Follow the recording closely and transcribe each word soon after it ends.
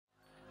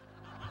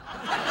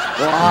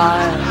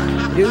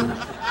Why do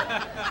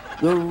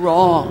the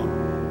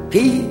wrong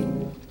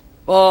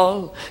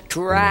people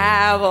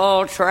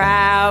travel,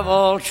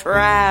 travel,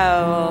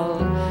 travel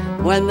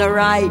when the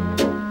right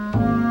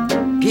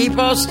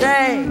people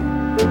stay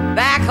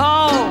back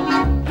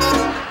home?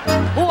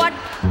 What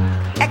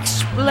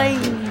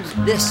explains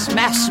this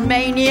mass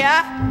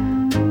mania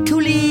to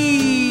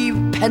leave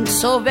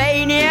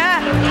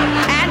Pennsylvania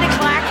and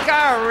clack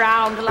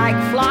around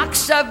like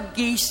flocks of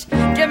geese,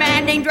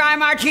 demanding dry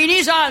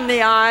martinis on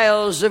the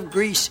Isles of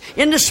Greece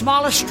in the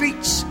smallest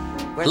streets?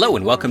 Hello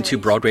and welcome to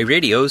Broadway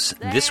Radio's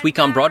This Week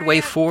on Broadway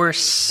for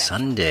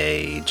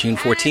Sunday, June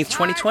 14th,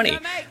 2020.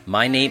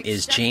 My name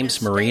is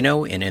James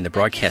Marino, and in the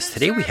broadcast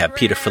today we have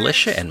Peter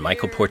Felicia and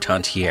Michael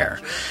Portantiere.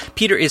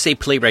 Peter is a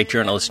playwright,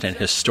 journalist, and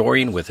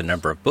historian with a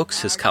number of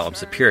books. His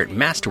columns appear at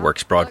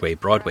Masterworks Broadway,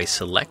 Broadway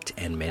Select,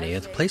 and many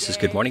other places.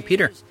 Good morning,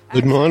 Peter.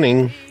 Good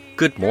morning.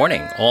 Good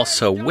morning.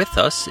 Also with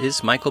us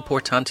is Michael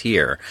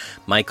Portantiere.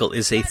 Michael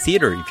is a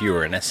theater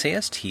reviewer and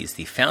essayist. He's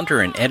the founder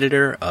and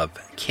editor of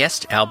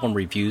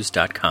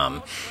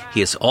castalbumreviews.com.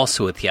 He is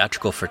also a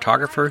theatrical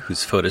photographer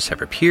whose photos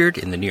have appeared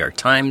in the New York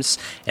Times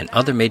and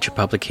other major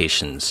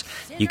publications.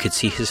 You can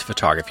see his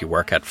photography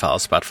work at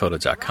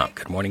foulspotphoto.com.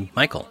 Good morning,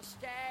 Michael.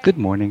 Good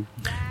morning.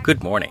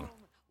 Good morning.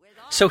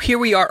 So here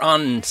we are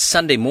on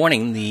Sunday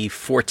morning, the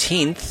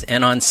 14th,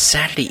 and on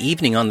Saturday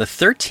evening on the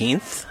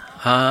 13th,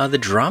 the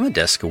Drama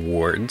Desk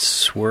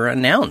Awards were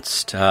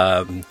announced.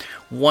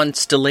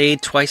 Once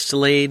delayed, twice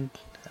delayed.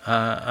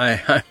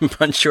 I'm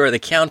unsure of the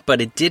count, but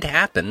it did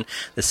happen,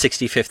 the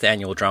 65th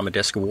Annual Drama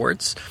Desk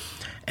Awards.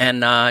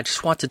 And I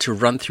just wanted to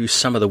run through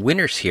some of the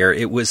winners here.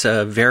 It was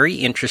a very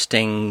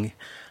interesting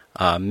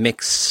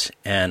mix,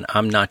 and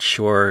I'm not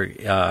sure.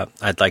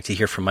 I'd like to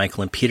hear from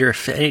Michael and Peter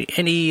if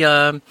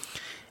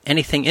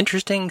anything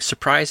interesting,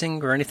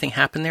 surprising, or anything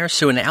happened there.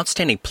 So in an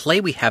outstanding play,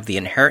 we have The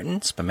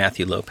Inheritance by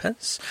Matthew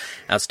Lopez.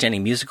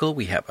 Outstanding musical,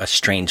 we have A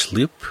Strange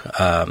Loop,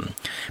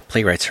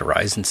 Playwrights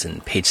Horizons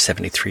and Page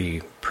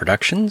 73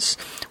 Productions,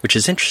 which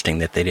is interesting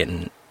that they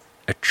didn't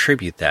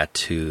attribute that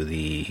to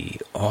the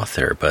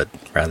author, but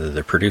rather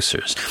the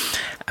producers.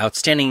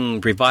 Outstanding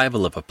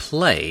revival of a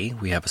play,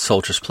 we have A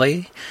Soldier's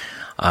Play.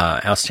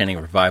 Outstanding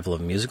revival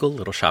of a musical,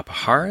 Little Shop of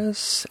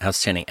Horrors.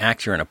 Outstanding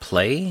actor in a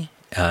play,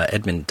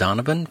 Edmund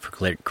Donovan for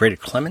Greater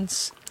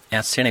Clemens.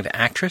 Outstanding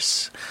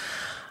actress,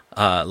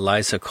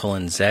 Liza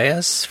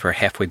Colin-Zayas for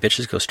Halfway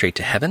Bitches Go Straight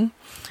to Heaven.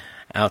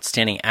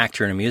 Outstanding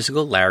actor in a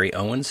musical, Larry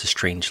Owens, A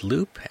Strange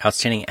Loop.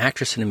 Outstanding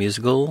actress in a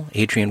musical,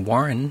 Adrienne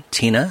Warren,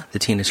 Tina, The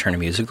Tina Turner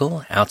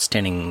Musical.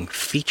 Outstanding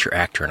feature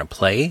actor in a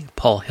play,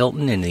 Paul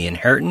Hilton in The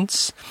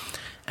Inheritance.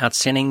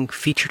 Outstanding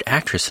featured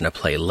actress in a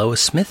play,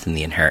 Lois Smith in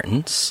The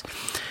Inheritance.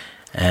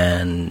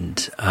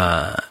 And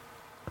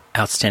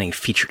outstanding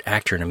featured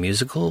actor in a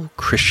musical,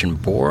 Christian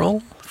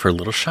Borle for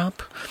Little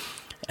Shop.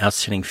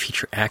 Outstanding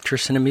featured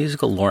actress in a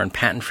musical, Lauren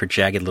Patton for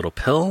Jagged Little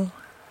Pill.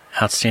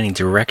 Outstanding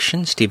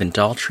direction, Stephen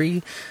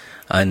Daltrey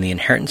in The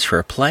Inheritance for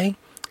a play.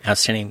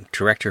 Outstanding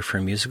director for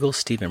a musical,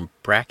 Stephen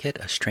Brackett,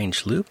 A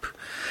Strange Loop.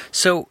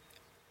 So,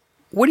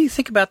 what do you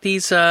think about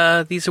these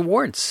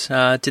awards?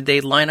 Did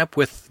they line up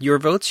with your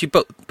votes?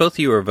 Both of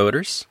you are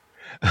voters.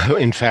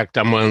 In fact,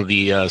 I'm one of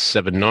the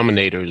 7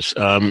 nominators.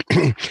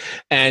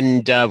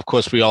 And, of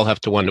course, we all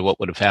have to wonder what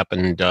would have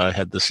happened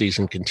had the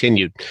season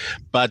continued.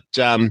 But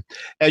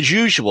as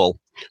usual,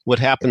 what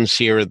happens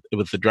here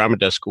with the Drama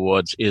Desk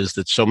Awards is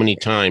that so many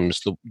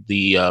times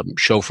the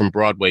show from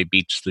Broadway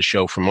beats the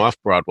show from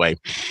off-Broadway.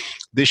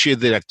 This year,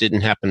 that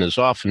didn't happen as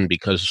often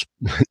because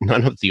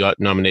none of the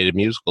nominated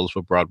musicals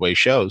were Broadway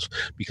shows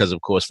because,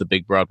 of course, the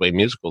big Broadway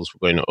musicals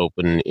were going to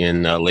open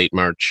in late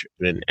March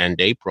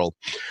and April.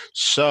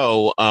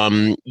 So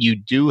you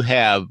do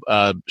have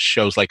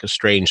shows like A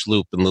Strange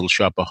Loop and Little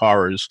Shop of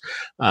Horrors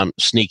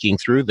sneaking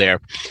through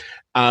there.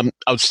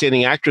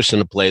 Outstanding actress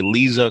in a play,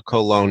 Liza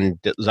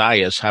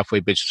Colon-Zayas,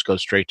 Halfway Bitches Go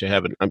Straight to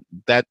Heaven.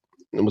 That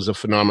was a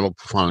phenomenal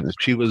performance.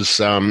 She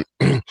was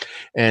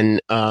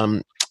an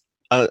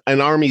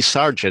army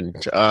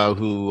sergeant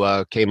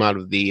who came out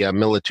of the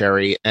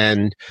military,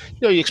 and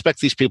you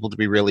expect these people to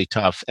be really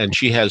tough. And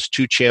she has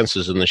 2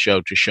 chances in the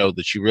show to show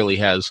that she really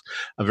has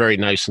a very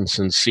nice and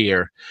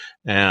sincere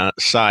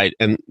side.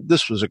 And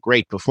this was a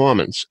great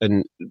performance.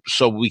 And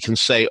so we can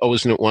say, "Oh,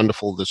 isn't it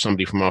wonderful that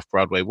somebody from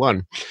off-Broadway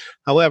won?"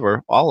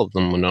 However, all of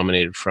them were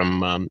nominated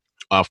from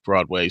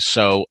off-Broadway.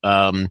 So,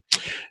 but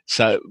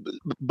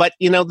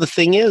the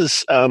thing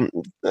is,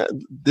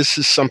 this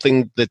is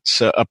something that's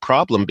a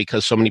problem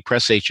because so many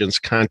press agents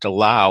can't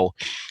allow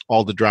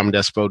all the Drama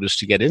Desk voters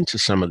to get into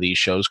some of these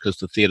shows because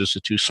the theaters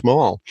are too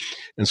small.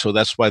 And so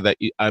that's why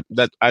I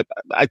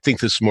think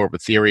this is more of a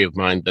theory of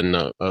mine than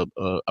a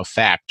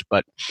fact.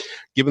 But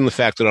given the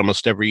fact that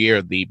almost every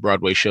year the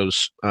Broadway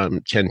shows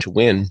tend to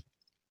win,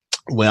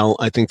 well,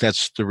 I think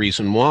that's the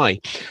reason why.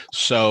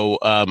 So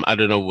I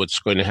don't know what's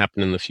going to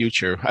happen in the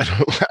future. I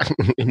don't,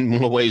 in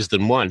more ways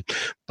than one.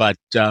 But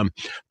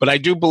I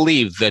do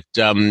believe that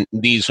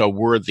these are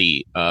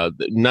worthy.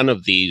 None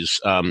of these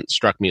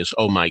struck me as,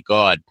 oh my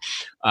God,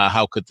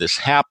 how could this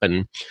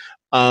happen?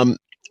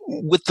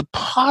 with the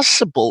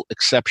possible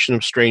exception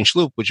of Strange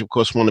Loop, which of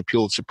course won a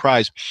Pulitzer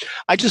Prize,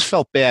 I just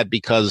felt bad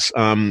because,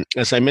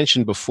 as I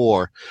mentioned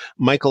before,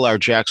 Michael R.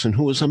 Jackson,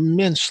 who was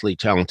immensely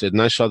talented,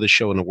 and I saw the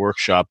show in a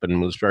workshop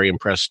and was very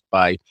impressed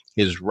by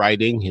his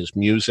writing, his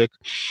music,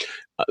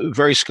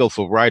 very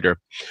skillful writer,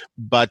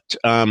 but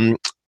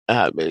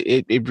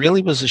it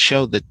really was a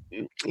show that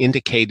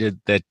indicated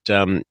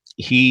that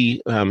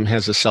he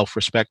has a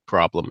self-respect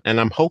problem. And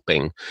I'm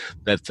hoping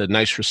that the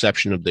nice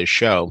reception of this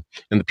show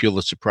and the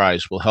Pulitzer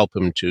Prize will help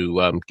him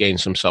to gain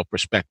some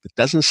self-respect that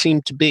doesn't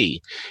seem to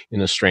be in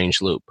A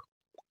Strange Loop.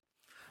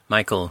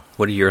 Michael,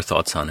 what are your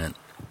thoughts on it?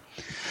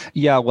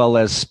 Yeah, well,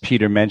 as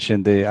Peter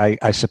mentioned,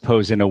 I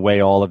suppose in a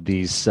way all of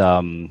these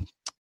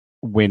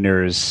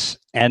winners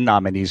and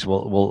nominees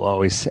will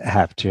always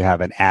have to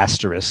have an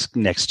asterisk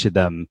next to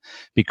them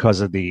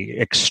because of the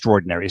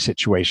extraordinary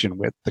situation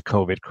with the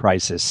COVID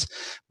crisis.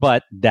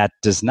 But that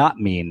does not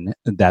mean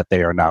that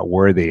they are not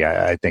worthy.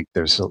 I think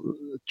there's a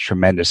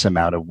tremendous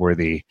amount of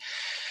worthy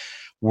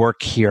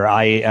work here.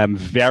 I am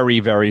very,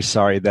 very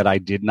sorry that I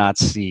did not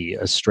see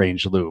A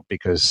Strange Loop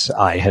because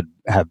I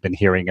have been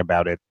hearing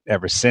about it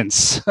ever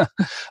since.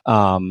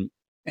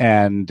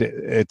 And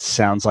it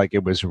sounds like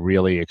it was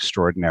really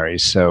extraordinary.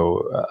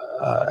 So,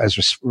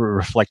 as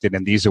reflected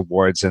in these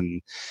awards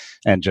and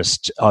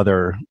just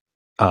other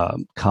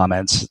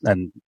comments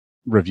and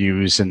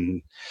reviews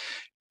and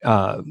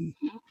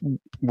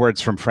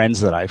words from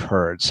friends that I've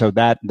heard, so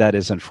that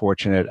is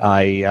unfortunate.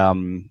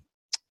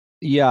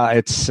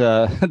 It's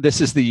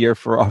this is the year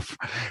for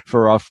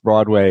off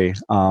Broadway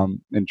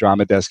in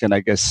Drama Desk, and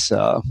I guess.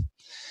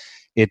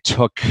 It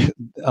took,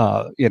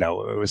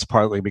 it was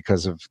partly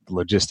because of the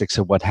logistics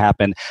of what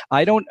happened.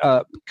 I don't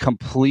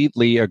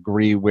completely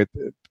agree with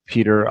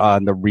Peter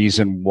on the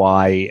reason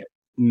why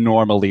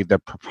normally the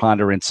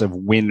preponderance of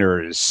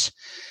winners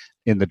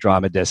in the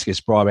Drama Desk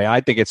is Broadway. I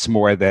think it's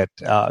more that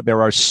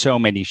there are so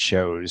many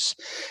shows,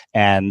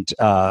 and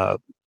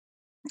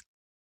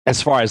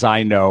as far as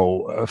I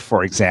know,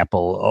 for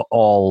example,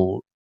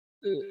 all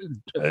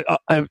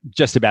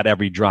just about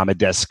every Drama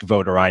Desk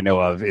voter I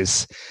know of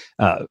is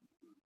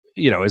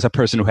a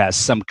person who has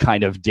some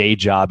kind of day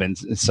job in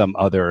some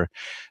other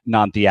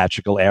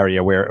non-theatrical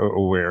area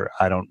where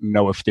I don't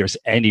know if there's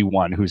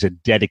anyone who's a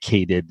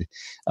dedicated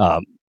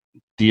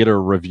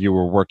theater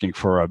reviewer working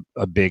for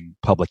a big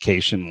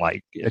publication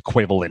like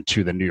equivalent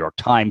to the New York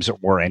Times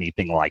or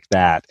anything like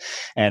that.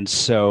 And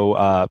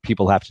so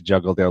people have to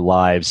juggle their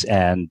lives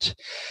and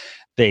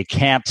they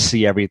can't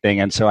see everything.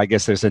 And so I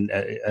guess there's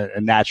a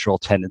natural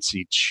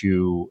tendency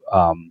to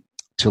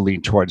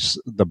lean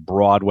towards the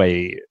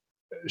Broadway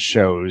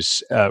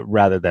shows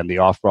rather than the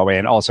off-Broadway,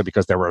 and also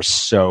because there were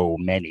so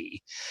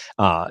many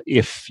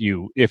if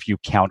you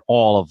count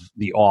all of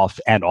the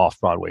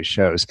off-Broadway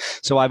shows.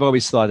 So I've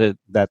always thought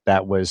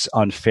that was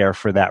unfair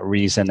for that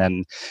reason.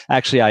 And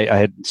actually I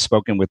had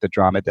spoken with the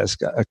Drama Desk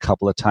a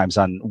couple of times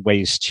on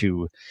ways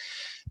to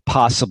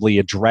possibly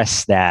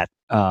address that,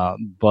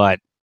 but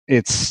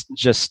it's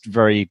just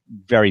very,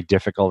 very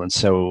difficult. And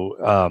so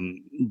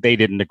they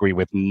didn't agree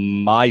with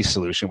my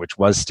solution, which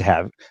was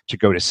to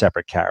go to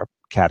separate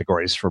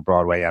categories for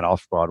Broadway and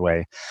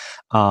off-Broadway.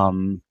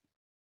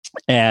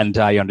 And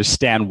I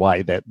understand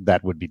why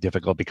that would be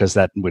difficult, because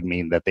that would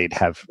mean that they'd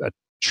have a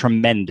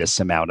tremendous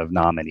amount of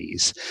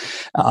nominees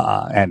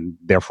and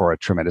therefore a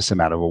tremendous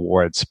amount of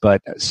awards.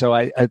 But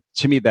so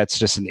to me, that's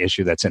just an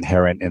issue that's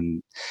inherent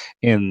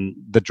in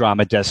the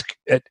Drama Desk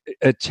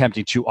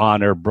attempting to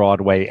honor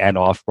Broadway and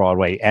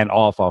off-Broadway and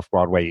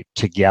off-Broadway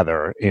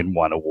together in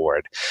one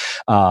award.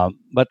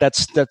 But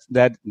that's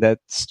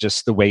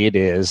just the way it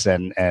is,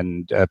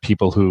 and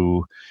people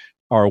who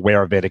are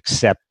aware of it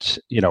accept,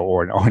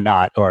 or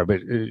not, or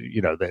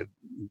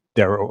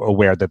they're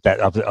aware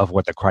of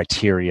what the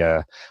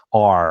criteria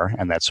are,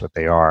 and that's what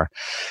they are.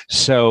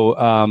 So,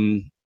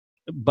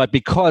 but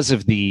because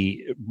of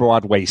the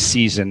Broadway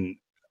season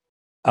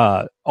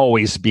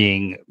always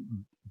being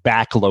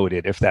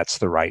backloaded, if that's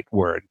the right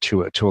word,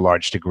 to a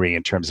large degree,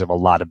 in terms of a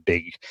lot of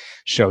big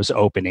shows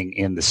opening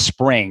in the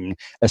spring,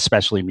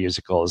 especially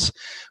musicals,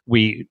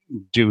 we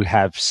do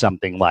have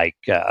something like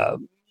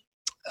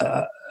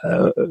that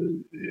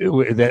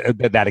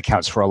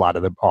accounts for a lot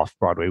of the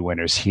off-Broadway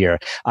winners here.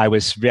 I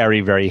was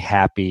very, very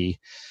happy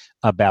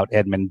about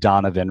Edmund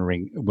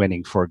Donovan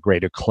winning for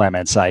Greater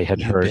Clements. I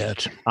had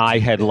heard, I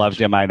had loved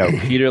him. I know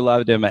Peter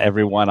loved him.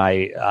 Everyone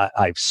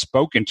I've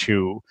spoken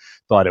to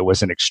thought it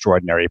was an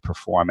extraordinary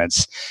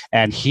performance,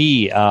 and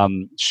he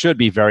should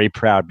be very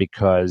proud,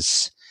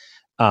 because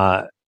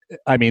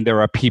there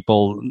are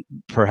people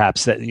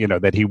perhaps that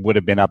that he would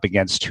have been up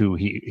against who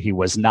he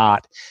was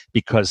not,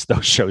 because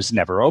those shows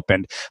never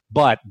opened.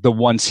 But the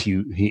ones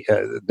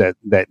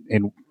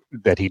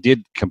that he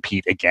did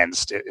compete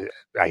against,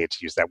 I hate to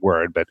use that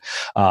word, but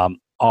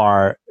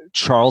are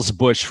Charles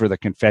Busch for The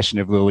Confession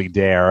of Lily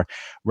Dare,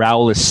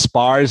 Raul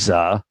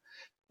Esparza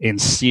in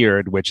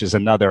Seared, which is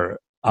another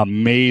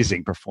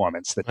amazing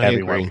performance that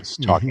everyone was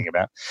talking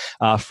about.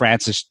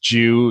 Francis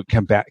Ju,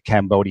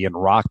 Cambodian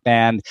rock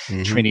band,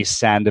 Trini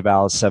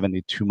Sandoval,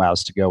 72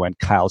 Miles to Go, and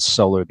Kyle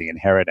Solar, The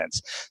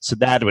Inheritance. So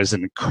that was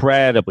an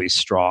incredibly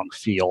strong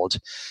field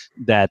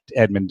that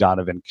Edmund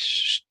Donovan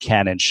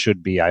can and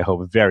should be, I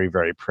hope, very,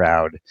 very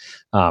proud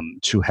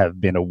to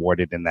have been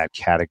awarded in that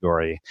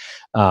category.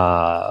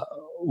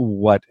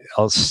 What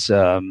else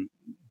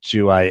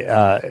do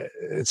I?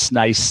 It's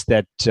nice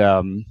that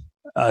to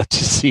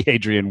see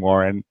Adrian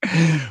Warren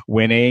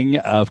winning,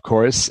 of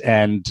course,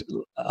 and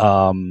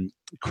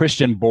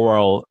Christian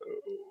Borle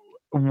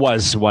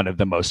was one of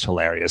the most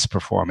hilarious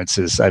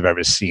performances I've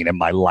ever seen in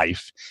my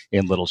life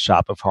in Little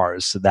Shop of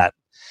Horrors. So that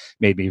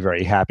made me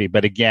very happy.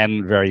 But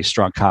again, very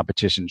strong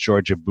competition.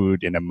 Georgia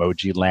Bood in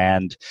Emoji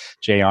Land,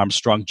 J.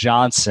 Armstrong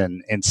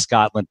Johnson in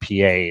Scotland,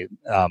 PA.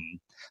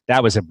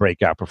 That was a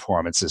breakout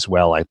performance as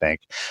well, I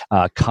think.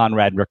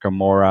 Conrad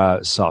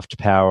Ricamora, Soft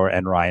Power,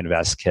 and Ryan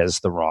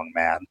Vasquez, The Wrong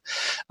Man.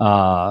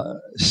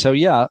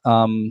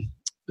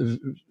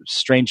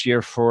 Strange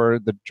year for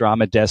the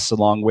Drama Desk,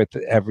 along with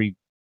every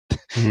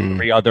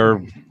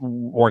other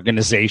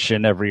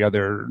organization, every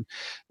other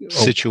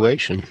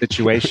situation,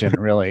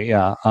 really.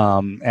 Yeah.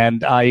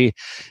 And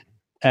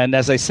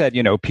as I said,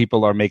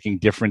 people are making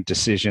different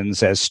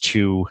decisions as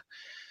to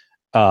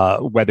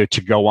whether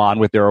to go on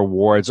with their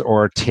awards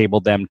or table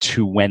them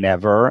to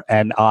whenever.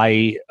 And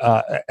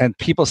and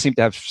people seem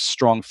to have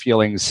strong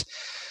feelings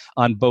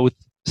on both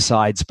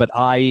sides, but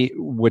I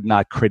would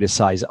not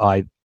criticize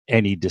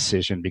any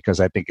decision, because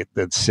I think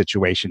the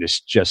situation is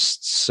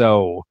just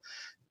so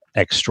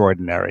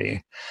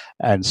extraordinary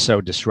and so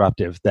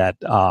disruptive that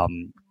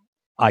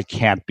I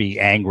can't be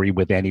angry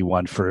with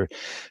anyone for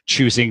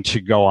choosing to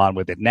go on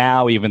with it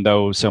now, even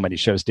though so many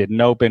shows didn't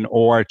open,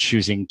 or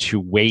choosing to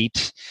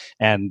wait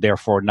and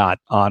therefore not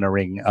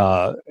honoring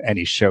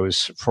any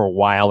shows for a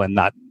while and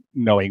not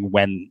knowing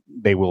when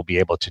they will be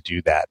able to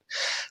do that.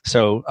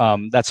 So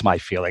that's my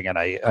feeling, and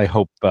I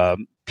hope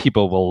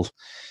people will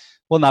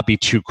not be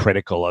too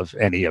critical of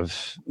any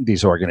of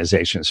these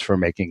organizations for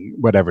making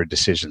whatever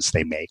decisions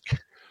they make.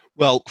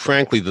 Well,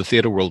 frankly, the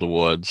Theatre World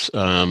Awards,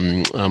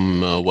 I'm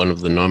one of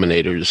the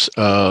nominators.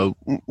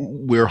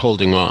 We're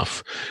holding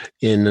off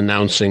in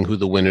announcing who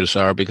the winners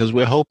are, because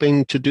we're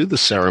hoping to do the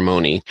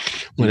ceremony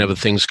whenever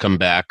things come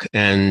back.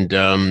 And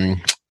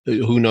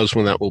who knows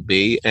when that will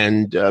be.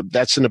 And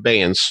that's in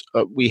abeyance.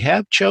 We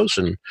have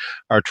chosen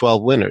our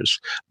 12 winners,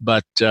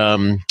 but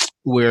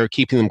we're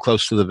keeping them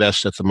close to the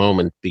vest at the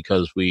moment,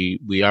 because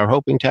we are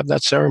hoping to have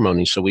that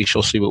ceremony. So we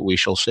shall see what we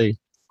shall see.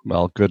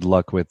 Well, good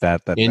luck with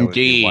that. That Indeed. would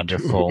be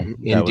wonderful.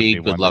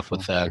 Indeed, good luck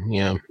with that.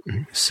 Yeah.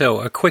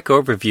 So, a quick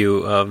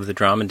overview of the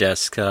Drama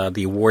Desk.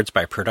 The awards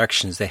by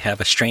productions: they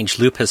have A Strange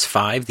Loop has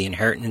 5, The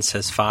Inheritance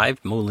has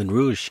 5, Moulin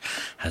Rouge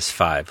has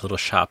 5, Little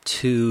Shop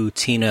 2,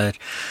 Tina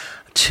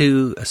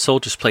 2, A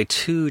Soldier's Play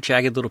 2,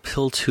 Jagged Little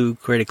Pill 2,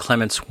 Greta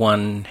Clements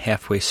 1,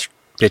 Halfway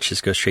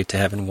Bitches Go Straight to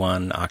Heaven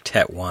 1,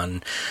 Octet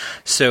 1.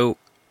 So,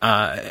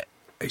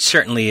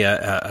 certainly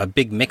a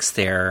big mix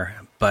there.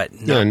 But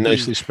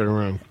nicely spread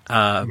around.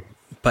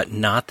 But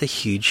not the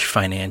huge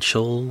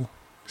financial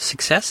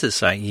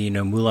successes.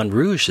 Moulin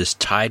Rouge is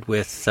tied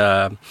with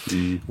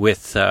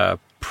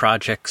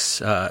productions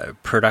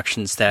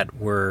that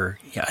were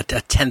a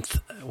tenth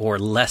or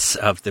less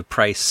of the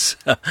price.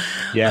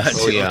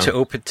 To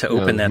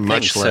open that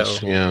much thing. Less,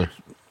 so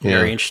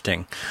very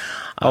interesting.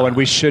 And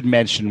we should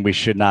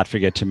not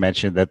forget to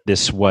mention that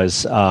this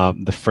was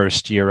the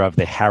first year of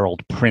the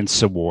Harold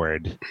Prince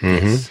Award,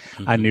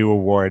 a new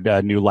award,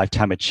 a new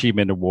Lifetime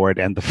Achievement Award,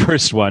 and the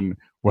first one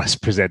was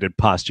presented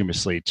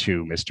posthumously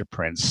to Mr.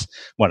 Prince,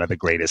 one of the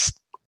greatest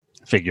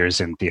figures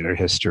in theater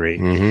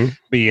history.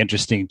 Be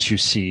interesting to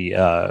see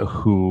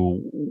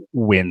who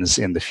wins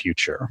in the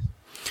future.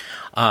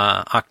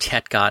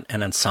 Octet got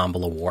an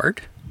ensemble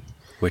award,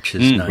 which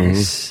is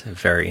nice,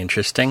 very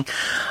interesting.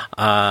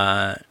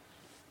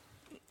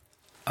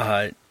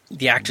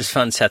 The Actors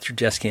Fund, Seth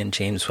Rudetsky and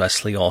James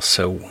Wesley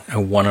also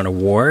won an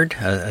award,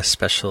 a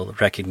special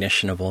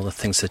recognition of all the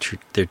things that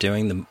they're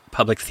doing. The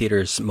Public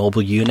Theater's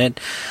mobile unit,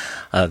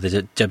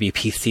 the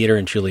WP Theater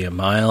and Julia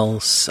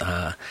Miles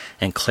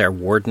and Claire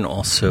Warden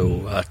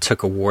also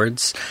took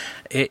awards.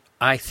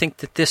 I think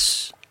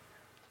that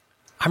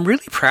I'm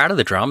really proud of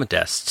the Drama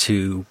Desk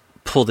to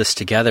pull this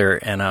together,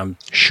 and I'm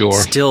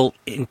still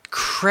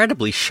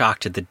incredibly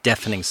shocked at the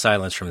deafening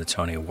silence from the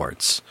Tony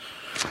Awards.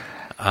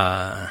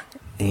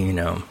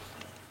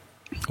 It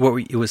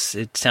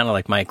sounded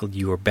like, Michael,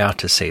 you were about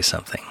to say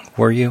something.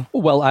 Were you?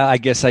 Well, I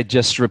guess I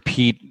just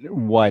repeat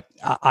what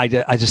I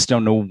just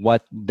don't know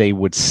what they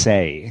would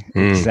say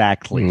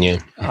exactly. Yeah.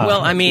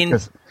 Well,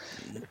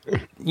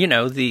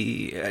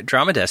 the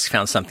Drama Desk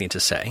found something to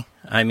say.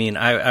 I mean,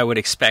 I would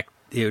expect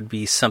it would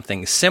be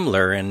something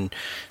similar, and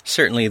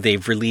certainly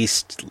they've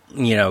released,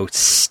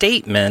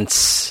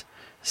 statements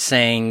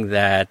saying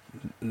that,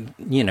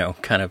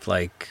 kind of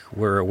like,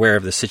 we're aware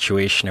of the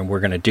situation and we're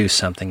going to do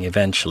something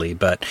eventually,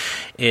 but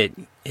it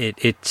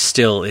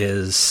still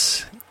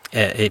is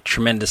a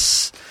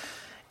tremendous.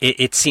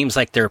 It seems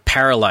like they're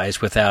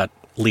paralyzed without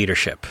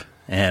leadership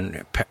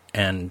and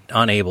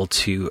unable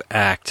to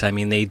act. I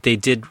mean, they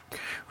did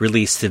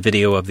release the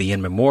video of the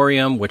In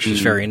Memoriam, which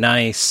was very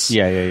nice.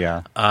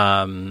 Yeah.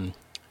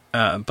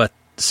 But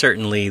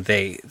certainly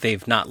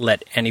they've not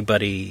let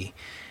anybody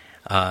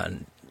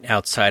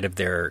outside of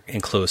their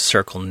enclosed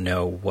circle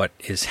know what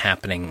is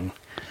happening,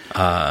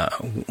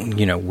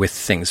 with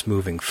things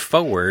moving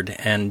forward.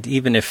 And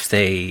even if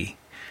they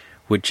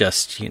would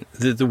just,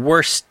 the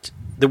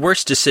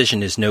worst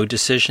decision is no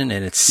decision,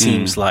 and it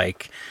seems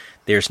like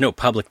there's no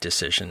public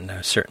decision.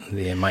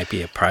 Certainly, it might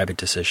be a private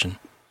decision.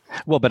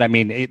 Well, but I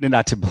mean,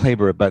 not to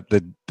belabor it, but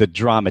the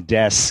drama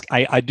desk,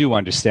 I do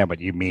understand what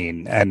you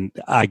mean. And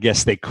I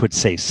guess they could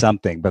say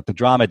something, but the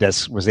drama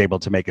desk was able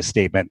to make a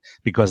statement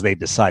because they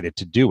decided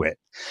to do it.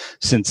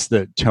 Since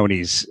the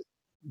Tonys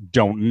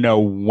don't know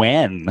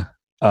when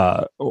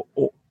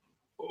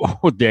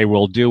they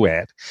will do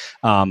it,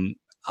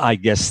 I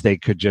guess they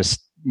could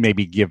just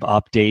maybe give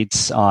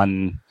updates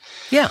on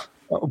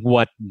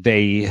what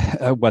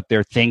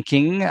they're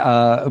thinking,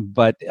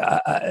 but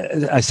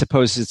I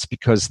suppose it's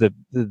because the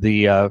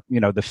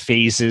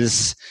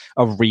phases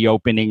of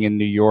reopening in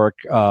New York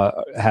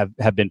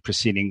have been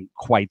proceeding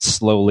quite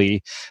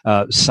slowly.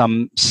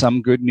 Some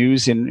good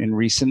news in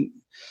recent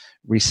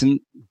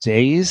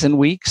days and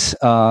weeks.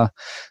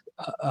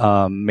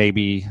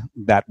 Maybe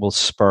that will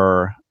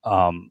spur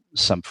some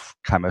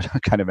kind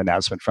of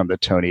announcement from the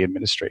Tony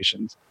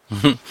administration.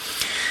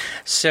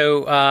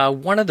 So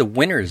one of the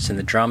winners in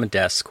the drama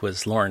desk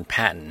was Lauren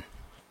Patton,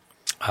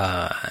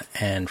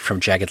 and from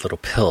Jagged Little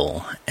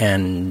Pill.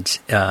 And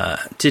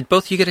did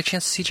both of you get a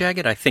chance to see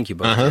Jagged? I think you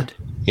both did.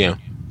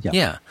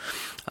 Yeah.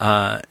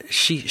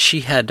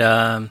 She had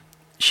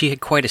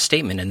quite a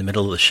statement in the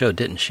middle of the show,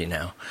 didn't she?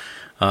 Now,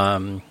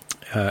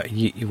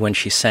 when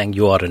she sang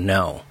 "You Ought to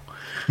Know,"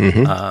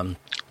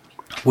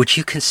 would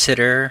you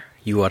consider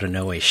 "You Ought to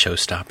Know" a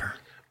showstopper?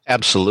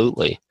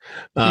 Absolutely.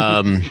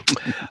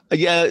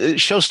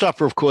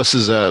 Showstopper, of course,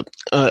 is a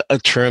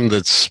term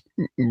that's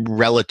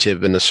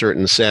relative in a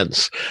certain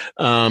sense.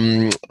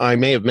 I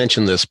may have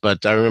mentioned this,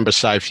 but I remember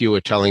Cy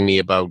Fewer telling me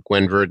about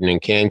Gwen Verdon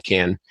and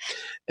Can,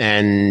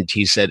 and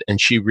he said,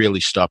 and she really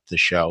stopped the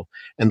show.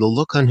 And the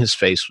look on his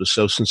face was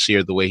so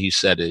sincere the way he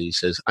said it. He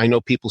says, I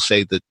know people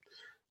say that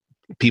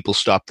people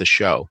stop the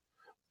show,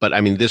 but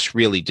I mean, this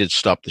really did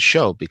stop the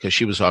show because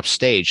she was off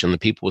stage and the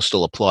people were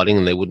still applauding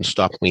and they wouldn't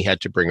stop. And we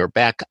had to bring her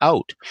back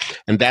out.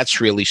 And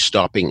that's really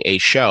stopping a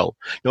show.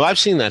 Now, I've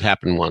seen that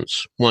happen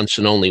once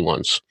and only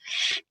once.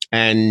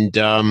 And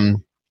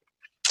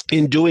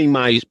in doing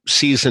my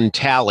season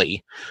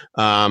tally,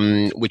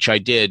 which I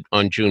did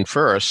on June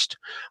 1st,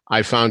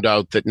 I found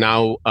out that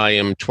now I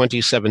am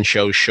 27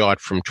 shows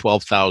short from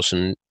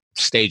 12,000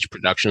 stage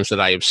productions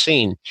that I have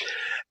seen.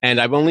 And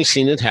I've only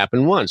seen it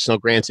happen once. Now,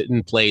 granted,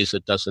 in plays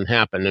it doesn't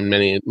happen,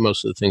 and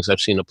most of the things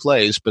I've seen are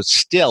plays, but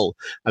still,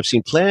 I've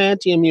seen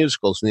plenty of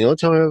musicals, and the only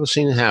time I've ever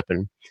seen it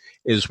happen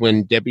is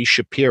when Debbie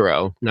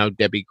Shapiro, now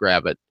Debbie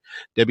Gravitt,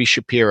 Debbie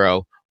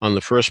Shapiro, on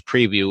the first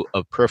preview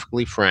of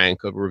Perfectly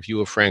Frank, a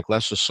review of Frank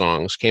Lesser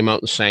songs, came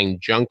out and sang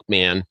Junk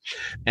Man,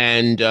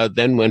 and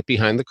then went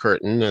behind the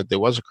curtain. There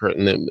was a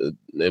curtain.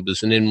 It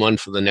was an in-one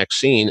for the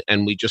next scene,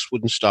 and we just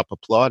wouldn't stop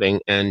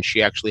applauding, and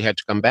she actually had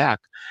to come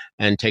back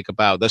and take a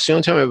bow. That's the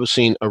only time I've ever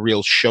seen a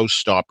real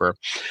showstopper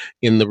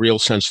in the real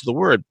sense of the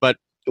word. But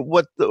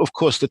what, of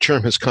course, the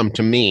term has come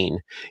to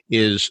mean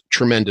is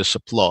tremendous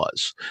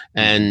applause,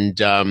 and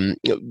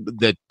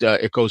that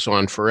it goes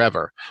on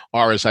forever.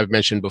 Or, as I've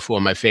mentioned before,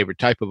 my favorite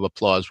type of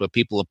applause, where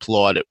people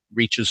applaud, it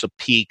reaches a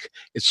peak,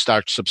 it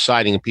starts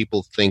subsiding, and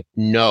people think,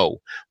 no,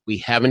 we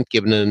haven't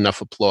given it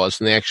enough applause,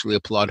 and they actually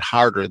applaud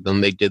harder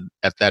than they did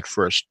at that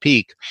first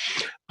peak,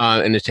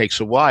 and it takes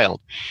a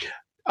while.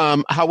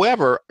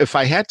 However, if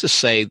I had to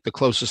say the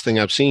closest thing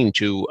I've seen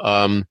to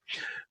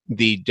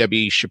the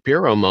Debbie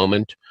Shapiro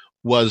moment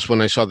was when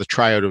I saw the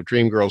tryout of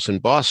Dreamgirls in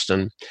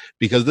Boston,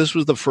 because this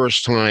was the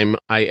first time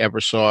I ever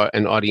saw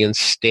an audience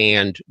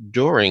stand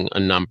during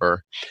a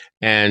number.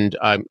 And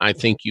I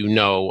think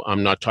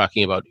I'm not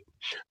talking about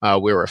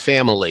We're a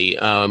Family.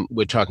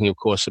 We're talking, of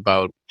course,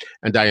 about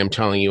And I Am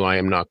Telling You I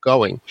Am Not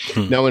Going.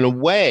 Now, in a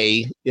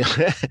way,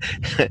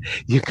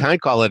 you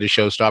can't call it a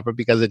showstopper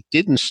because it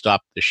didn't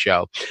stop the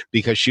show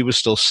because she was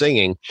still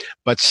singing.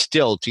 But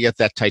still, to get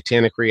that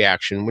Titanic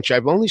reaction, which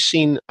I've only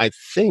seen, I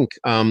think,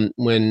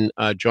 when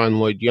John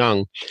Lloyd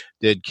Young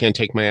did Can't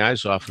Take My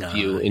Eyes Off of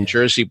You in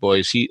Jersey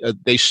Boys.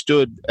 They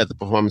stood at the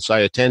performance I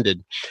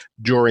attended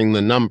during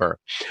the number.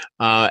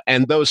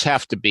 And those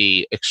have to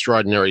be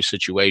extraordinary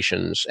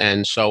situations.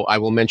 And so I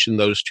will mention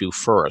those two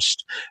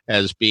first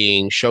as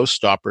being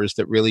showstoppers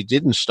that really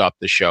didn't stop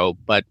the show,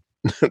 but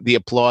the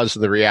applause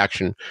and the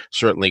reaction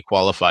certainly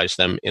qualifies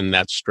them in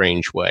that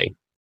strange way.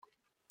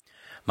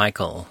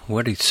 Michael,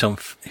 what are some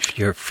of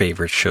your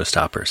favorite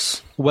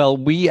showstoppers? Well,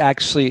 we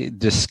actually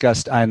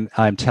discussed I'm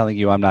Telling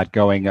You I'm Not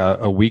Going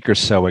a week or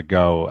so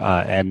ago,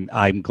 and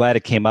I'm glad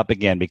it came up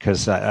again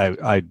because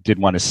I did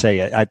want to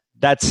say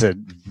that's a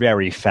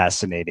very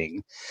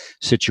fascinating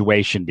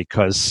situation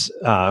because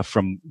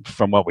from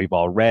what we've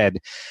all read,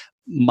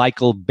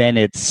 Michael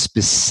Bennett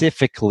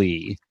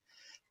specifically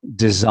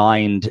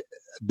designed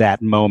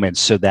that moment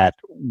so that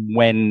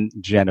when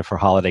Jennifer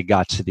Holliday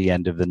got to the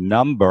end of the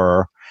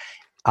number,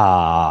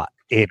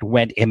 it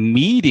went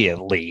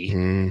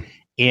immediately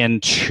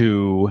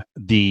into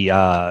the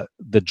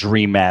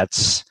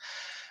Dreamettes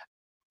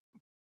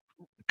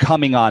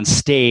coming on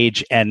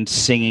stage and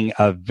singing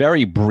a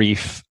very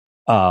brief.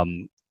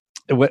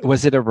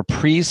 Was it a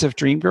reprise of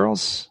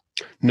Dreamgirls?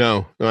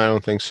 No, I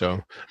don't think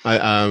so.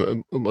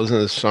 Wasn't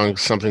the song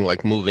something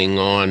like "Moving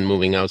On,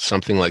 Moving Out,"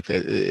 something like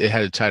that? It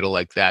had a title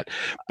like that.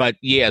 But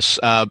yes,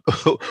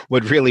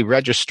 what really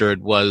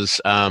registered was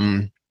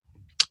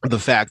the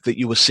fact that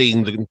you were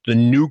seeing the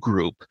new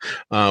group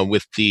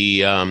with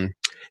the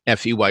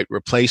F.E. White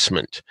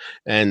replacement.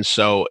 And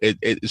so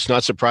it's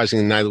not surprising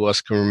that neither of us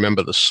can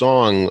remember the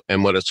song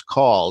and what it's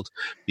called,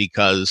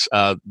 because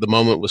the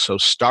moment was so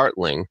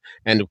startling.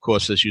 And of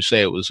course, as you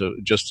say, it was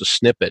just a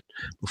snippet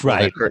before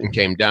the curtain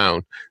came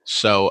down.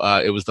 So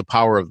it was the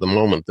power of the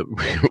moment that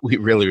we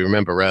really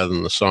remember rather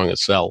than the song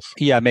itself.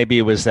 Yeah, maybe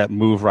it was that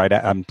move right.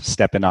 I'm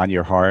stepping on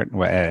your heart.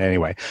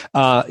 Anyway,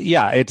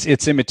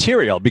 it's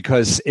immaterial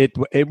because it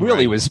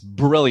really was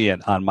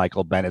brilliant on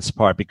Michael Bennett's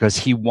part, because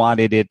he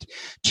wanted it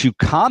to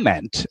comment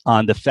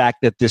on the fact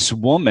that this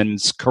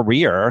woman's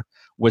career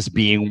was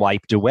being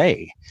wiped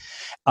away.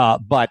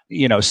 But,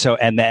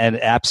 and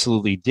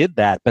absolutely did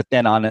that. But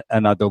then on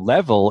another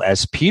level,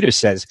 as Peter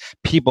says,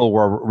 people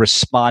were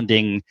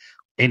responding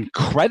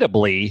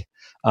incredibly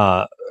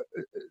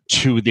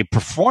to the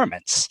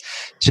performance,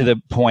 to the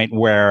point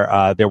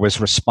where there was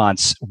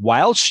response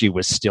while she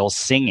was still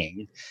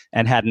singing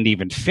and hadn't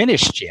even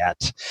finished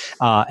yet.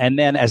 And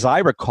then, as I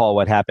recall,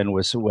 what happened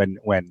was when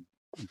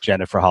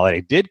Jennifer Holliday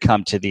did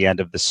come to the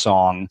end of the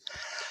song,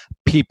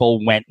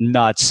 people went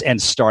nuts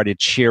and started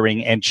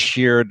cheering and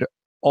cheered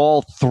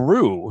all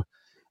through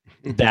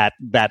that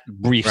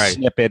brief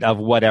snippet of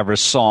whatever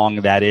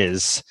song that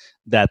is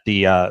that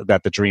the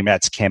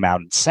Dreamettes came out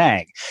and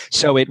sang.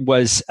 So it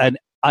was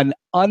an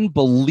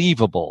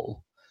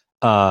unbelievable,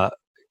 I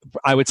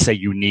would say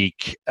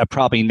unique,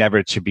 probably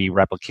never to be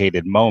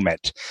replicated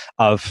moment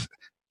of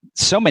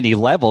so many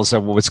levels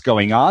of what's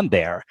going on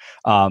there,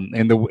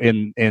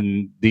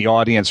 in the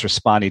audience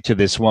responding to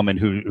this woman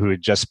who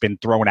had just been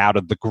thrown out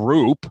of the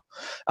group,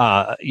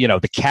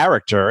 the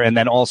character, and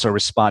then also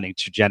responding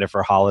to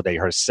Jennifer Holliday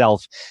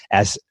herself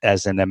as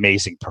an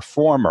amazing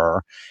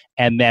performer,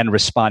 and then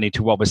responding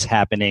to what was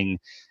happening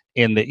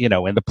in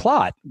the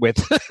plot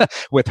with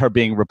with her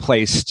being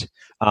replaced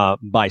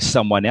by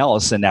someone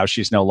else, and now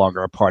she's no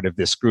longer a part of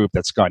this group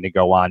that's going to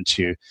go on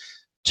to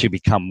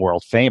become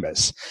world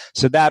famous.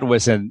 So that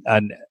was an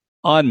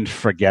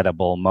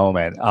unforgettable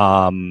moment.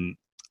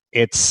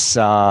 There's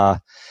no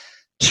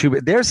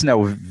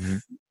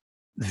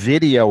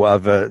video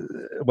of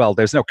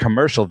there's no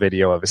commercial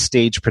video of a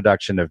stage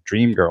production of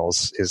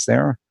Dreamgirls, is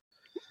there?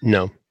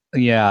 No.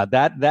 Yeah,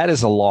 that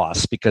is a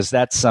loss, because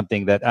that's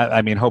something that,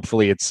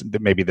 hopefully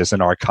maybe there's an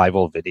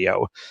archival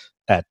video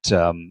at,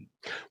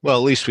 well,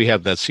 at least we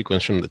have that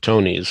sequence from the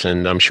Tonys,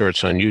 and I'm sure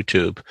it's on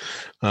YouTube.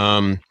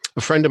 A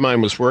friend of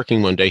mine was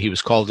working one day. He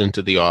was called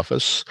into the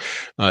office,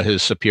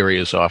 his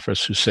superior's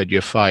office, who said,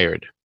 "You're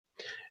fired."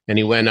 And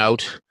he went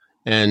out,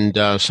 and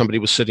somebody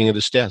was sitting at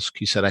his desk.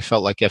 He said, "I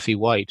felt like F.E.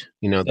 White.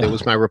 There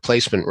was my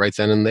replacement right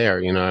then and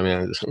there."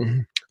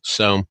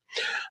 So,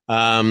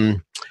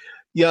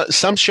 yeah,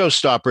 some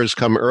showstoppers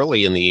come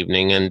early in the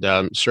evening,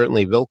 and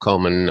certainly Bill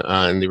Coleman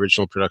in the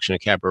original production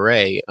of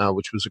Cabaret,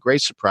 which was a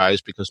great surprise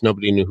because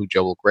nobody knew who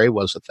Joel Grey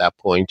was at that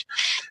point,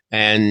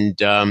 and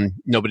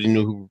nobody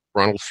knew who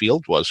Ronald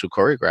Field was, who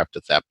choreographed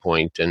at that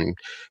point. And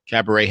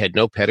Cabaret had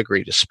no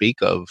pedigree to speak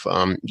of.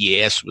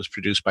 Yes, it was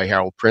produced by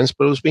Harold Prince,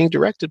 but it was being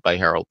directed by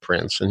Harold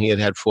Prince, and he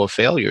had 4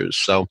 failures.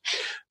 So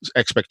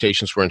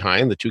expectations weren't high,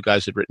 and the 2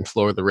 guys had written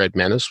Floor of the Red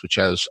Menace, which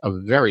has a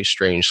very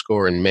strange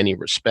score in many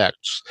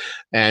respects.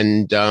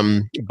 And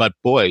but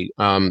boy,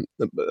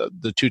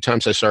 the 2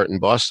 times I saw it in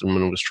Boston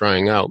when it was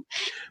trying out,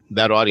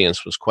 that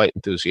audience was quite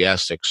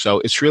enthusiastic.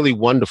 So it's really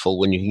wonderful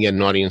when you can get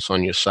an audience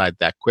on your side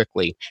that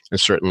quickly, and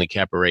certainly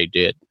Cabaret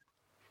did.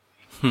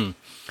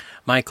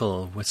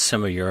 Michael, what's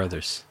some of your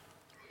others?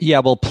 Yeah,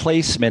 well,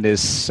 placement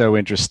is so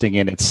interesting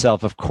in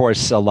itself. Of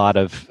course, a lot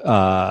of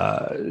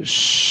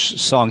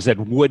songs that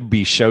would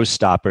be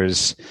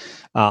showstoppers,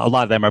 a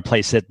lot of them are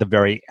placed at the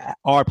very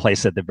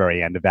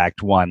end of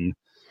Act 1,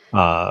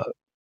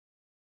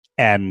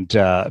 and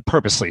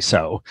purposely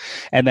so.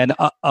 And then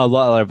a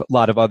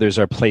lot of others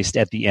are placed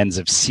at the ends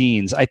of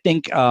scenes. I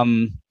think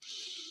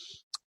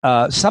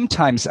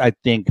sometimes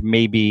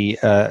maybe.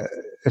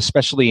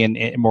 Especially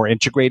in more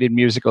integrated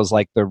musicals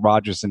like the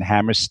Rodgers and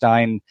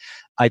Hammerstein,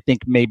 I think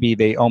maybe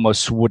they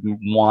almost wouldn't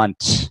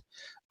want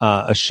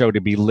a show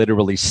to be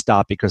literally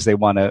stopped, because they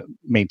want to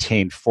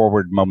maintain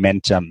forward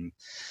momentum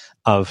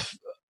of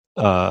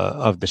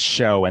the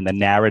show and the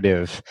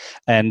narrative.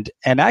 And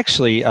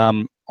actually,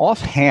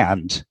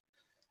 offhand,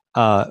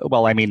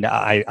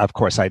 of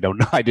course I don't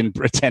know. I didn't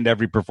attend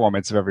every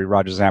performance of every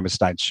Rodgers and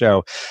Hammerstein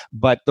show,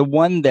 but the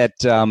one that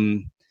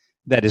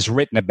that is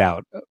written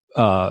about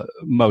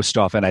most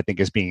often, I think,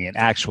 as being an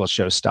actual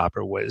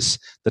showstopper was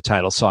the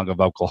title song of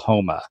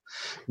Oklahoma,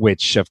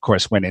 which, of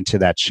course, went into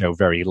that show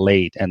very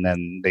late. And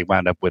then they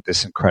wound up with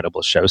this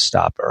incredible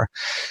showstopper.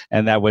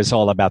 And that was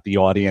all about the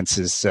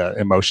audience's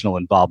emotional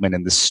involvement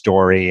in the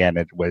story. And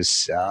it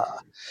was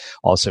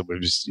also,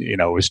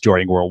 it was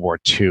during World War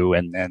II.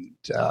 And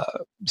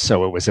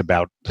so it was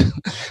about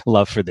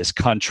love for this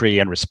country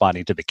and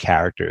responding to the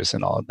characters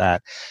and all of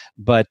that.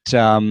 But,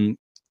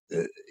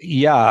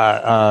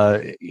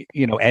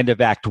 end of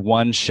Act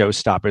One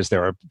showstoppers,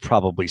 there are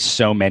probably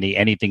so many.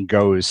 Anything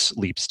Goes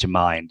leaps to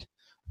mind.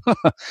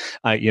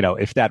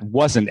 If that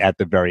wasn't at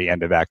the very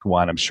end of Act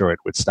One, I'm sure it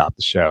would stop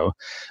the show.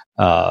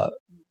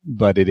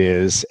 But it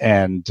is.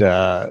 And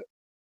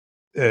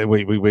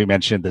we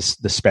mentioned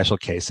the special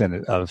case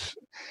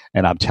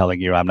and I'm telling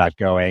you, I'm not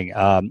going.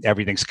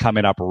 Everything's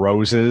Coming Up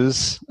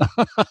Roses.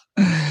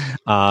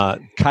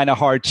 Kind of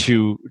hard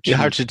to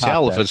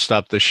tell if it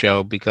stopped the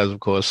show because, of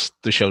course,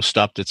 the show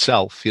stopped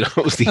itself. It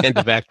was the end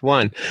of Act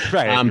One.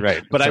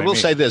 Right. But I will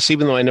say this: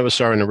 even though I never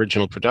saw an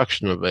original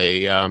production of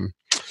a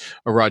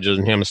Rodgers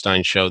and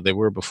Hammerstein show, they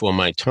were before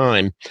my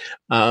time,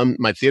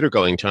 my theater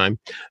going time.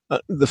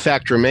 The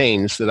fact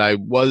remains that I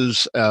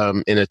was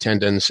in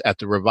attendance at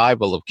the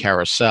revival of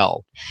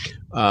Carousel.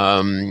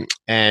 And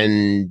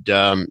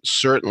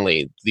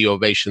certainly the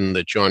ovation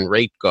that John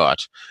Raitt got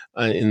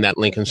in that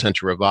Lincoln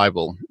Center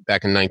revival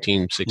back in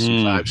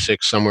 1965,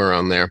 6, somewhere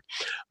around there,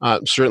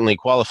 certainly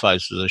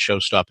qualifies as a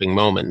show-stopping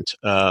moment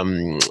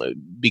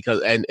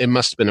because and it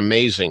must have been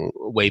amazing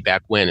way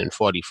back when in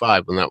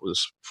 45 when that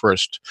was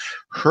first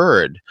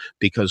heard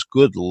because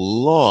good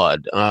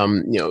Lord,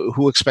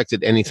 who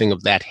expected anything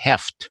of that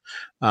heft?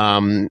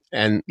 And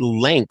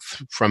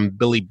length from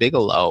Billy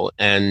Bigelow,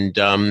 and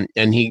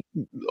he,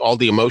 all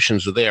the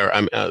emotions are there.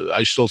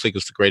 I still think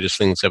it's the greatest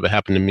thing that's ever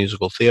happened in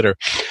musical theater,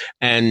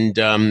 and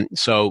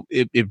so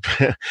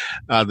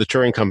the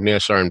touring company I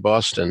saw in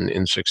Boston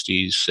in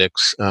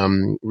 '66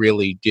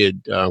 really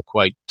did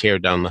quite tear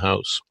down the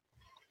house.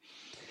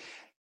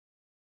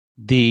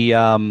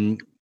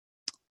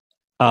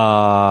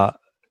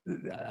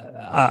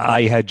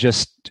 I had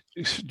just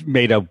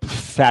made a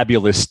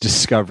fabulous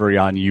discovery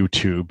on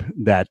YouTube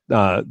that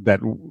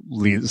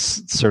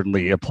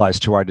certainly applies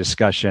to our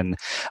discussion.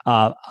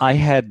 I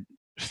had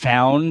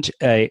found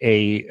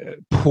a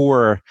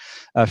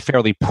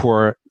fairly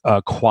poor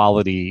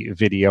quality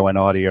video and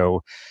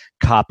audio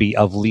copy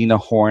of Lena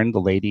Horne,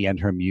 The Lady and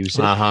Her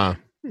Music. Uh-huh.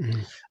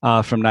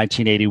 From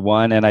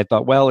 1981, and I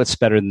thought, well, it's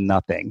better than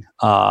nothing,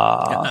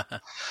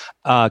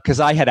 because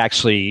I had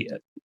actually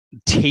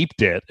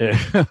taped it.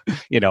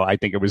 I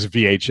think it was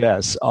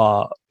VHS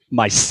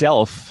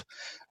myself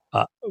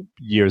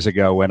years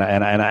ago, and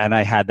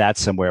I had that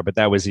somewhere, but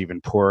that was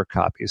even poorer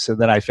copy. So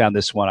then I found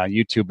this one on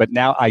YouTube. But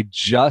now I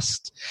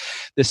just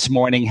this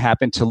morning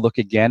happened to look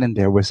again, and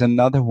there was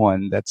another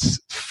one that's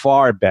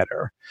far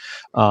better.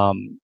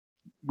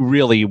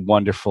 Really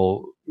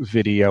wonderful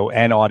video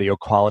and audio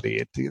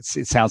quality. It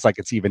sounds like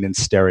it's even in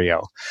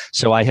stereo.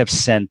 So I have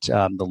sent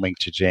the link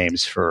to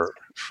James for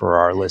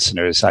our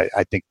listeners.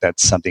 I think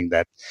that's something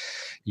that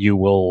you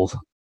will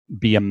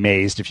be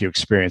amazed if you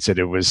experience it.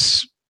 It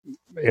was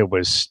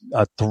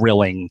a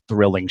thrilling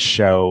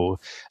show.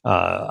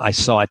 I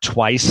saw it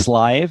twice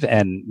live,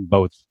 and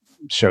both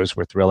shows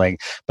were thrilling.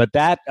 But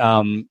that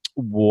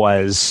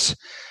was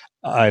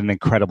an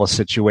incredible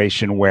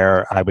situation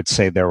where I would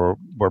say there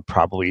were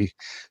probably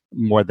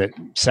more than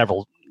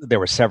several. There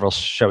were several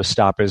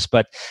showstoppers,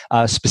 but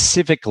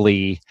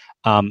specifically,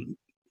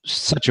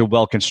 such a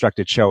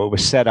well-constructed show. It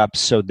was set up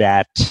so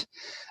that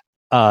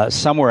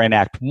somewhere in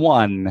Act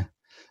One,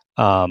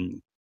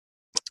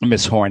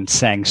 Miss Horne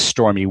sang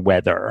 "Stormy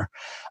Weather,"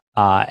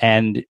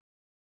 and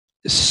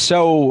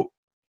so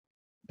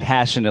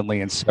passionately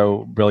and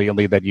so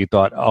brilliantly that you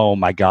thought, "Oh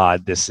my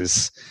God, this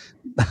is."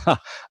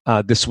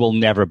 This will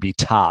never be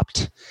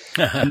topped.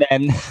 And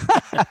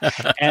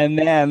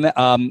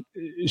then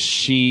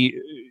she,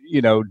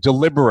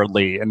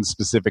 deliberately and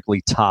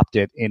specifically topped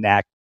it in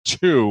Act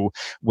Two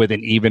with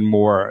an even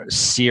more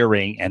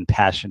searing and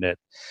passionate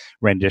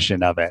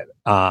rendition of it.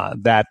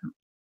 That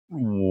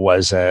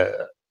was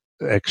a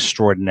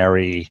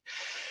extraordinary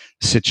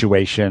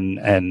situation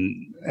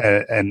and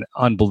an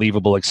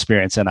unbelievable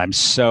experience, and I'm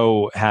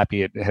so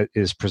happy it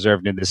is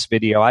preserved in this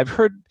video. I've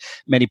heard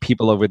many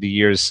people over the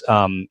years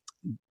kind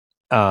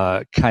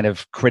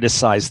of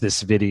criticize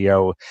this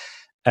video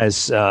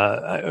as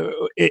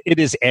it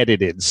is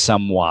edited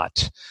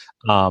somewhat,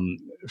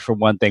 for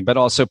one thing, but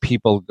also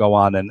people go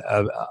on and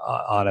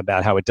on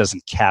about how it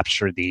doesn't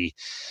capture the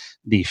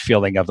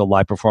feeling of the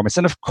live performance.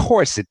 And of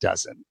course it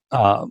doesn't,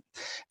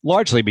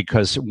 largely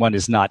because one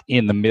is not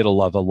in the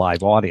middle of a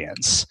live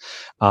audience.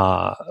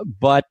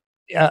 But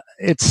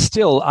it's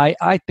still,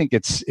 I think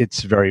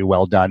it's very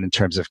well done in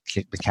terms of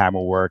the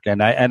camera work.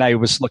 And I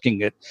was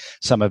looking at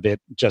some of it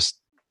just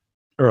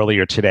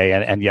earlier today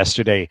and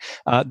yesterday,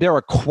 there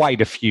are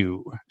quite a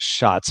few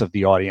shots of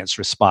the audience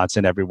response,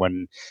 and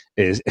everyone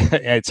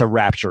it's a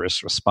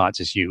rapturous response,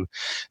 as you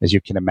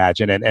can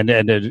imagine,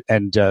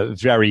 and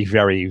very,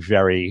 very,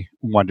 very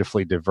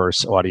wonderfully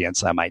diverse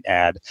audience, I might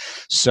add.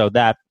 So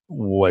that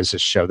was a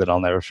show that I'll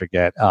never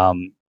forget.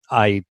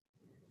 I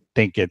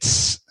think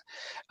it's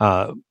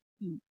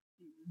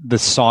the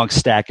song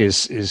stack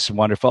is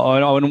wonderful.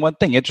 Oh, and one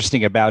thing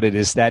interesting about it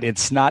is that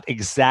it's not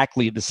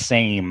exactly the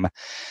same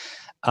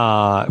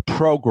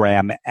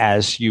program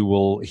as you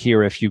will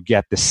hear if you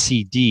get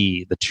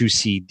the 2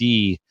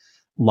 CD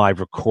live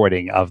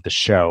recording of the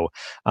show.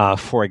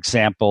 For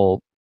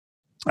example,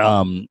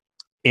 in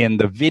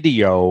the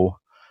video,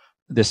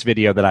 this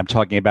video that I'm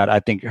talking about, I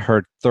think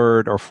her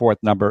third or fourth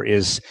number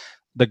is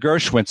the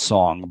Gershwin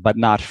song, But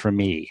Not For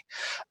Me.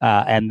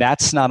 And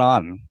that's not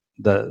on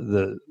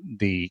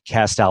the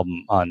cast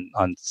album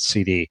on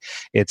CD.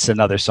 It's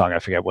another song. I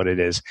forget what it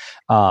is.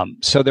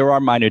 So there are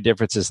minor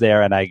differences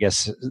there. And I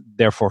guess,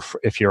 therefore,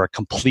 if you're a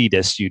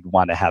completist, you'd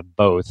want to have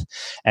both.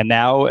 And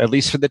now, at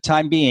least for the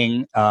time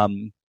being,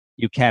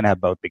 you can have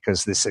both,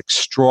 because this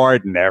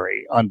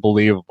extraordinary,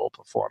 unbelievable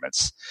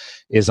performance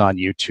is on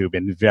YouTube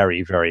in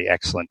very, very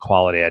excellent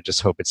quality. I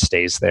just hope it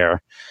stays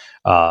there,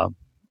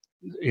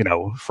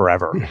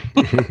 forever.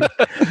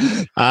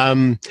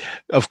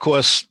 Of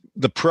course,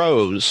 the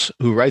pros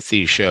who write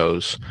these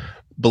shows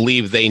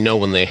believe they know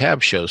when they have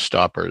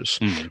showstoppers.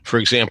 For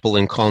example,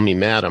 in Call Me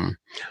Madam,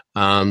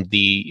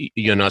 the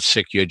 "You're not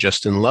sick, you're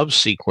just in love"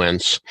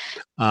 sequence,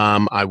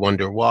 I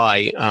wonder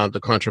why,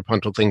 the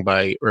contrapuntal thing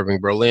by Irving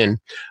Berlin,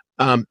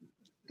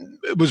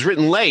 it was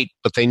written late,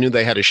 but they knew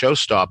they had a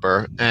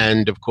showstopper,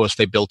 and of course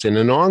they built in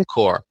an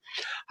encore.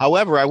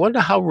 However, I wonder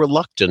how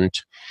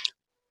reluctant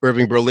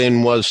Irving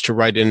Berlin was to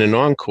write in an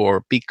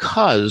encore,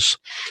 because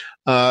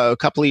a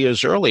couple of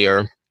years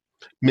earlier,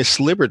 Miss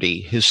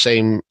Liberty, his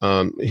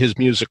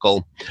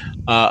musical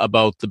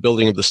about the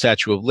building of the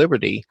Statue of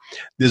Liberty,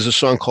 there's a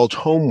song called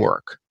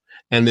Homework,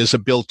 and there's a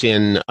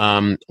built-in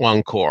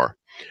encore.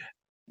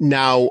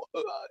 Now,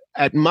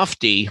 at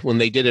Mufti, when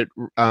they did it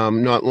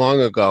not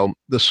long ago,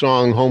 the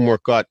song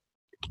Homework got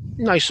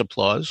nice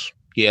applause.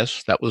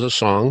 Yes, that was a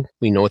song.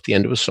 We know at the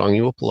end of a song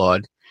you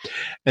applaud.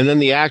 And then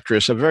the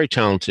actress, a very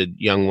talented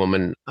young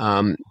woman,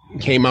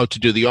 came out to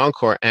do the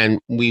encore, and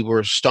we were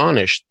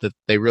astonished that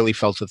they really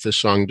felt that this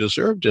song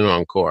deserved an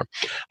encore.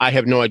 I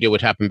have no idea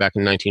what happened back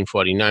in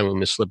 1949 when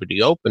Miss Liberty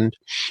opened,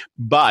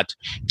 but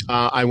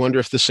I wonder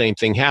if the same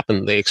thing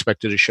happened. They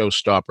expected a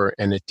showstopper,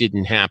 and it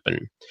didn't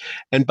happen.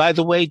 And by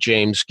the way,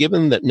 James,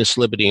 given that Miss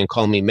Liberty and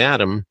Call Me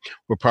Madam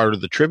were part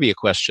of the trivia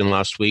question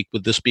last week,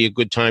 would this be a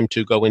good time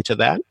to go into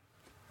that?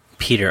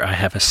 Peter, I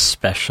have a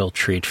special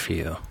treat for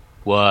you.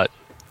 What?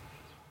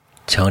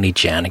 Tony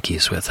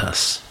Janicki's with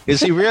us.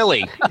 Is he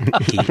really?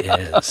 He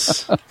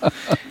is.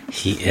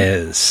 He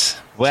is.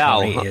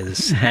 Well, Tony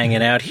is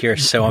hanging out here.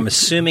 So I'm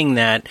assuming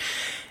that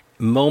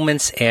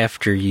moments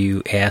after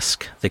you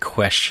ask the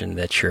question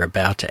that you're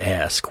about to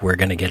ask, we're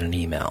going to get an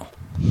email.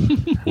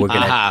 We're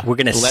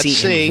going to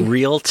see in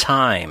real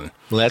time.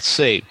 Let's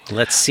see.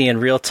 Let's see in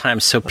real time.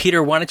 So,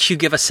 Peter, why don't you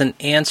give us an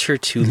answer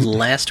to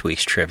last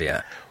week's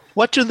trivia?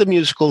 What do the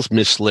musicals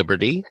Miss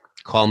Liberty,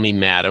 Call Me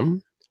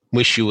Madam,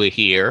 Wish You Were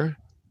Here,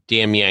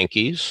 Damn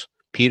Yankees,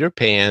 Peter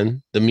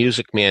Pan, The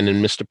Music Man,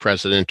 and Mr.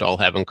 President all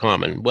have in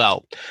common?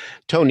 Well,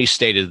 Tony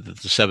stated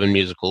that the 7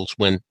 musicals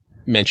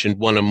mentioned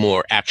one or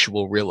more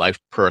actual real-life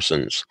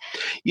persons.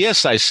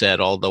 Yes, I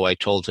said, although I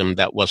told him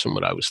that wasn't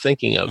what I was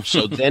thinking of.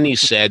 So then he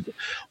said,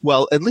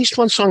 well, at least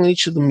one song in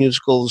each of the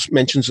musicals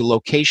mentions a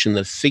location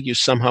that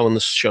figures somehow in the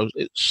show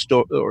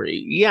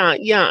story. Yeah,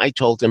 I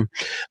told him.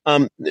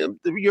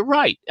 You're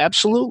right,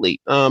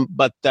 absolutely.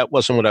 But that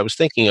wasn't what I was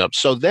thinking of.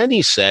 So then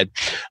he said,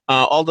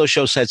 all those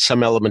shows had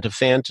some element of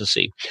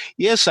fantasy.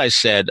 Yes, I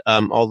said,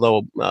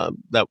 although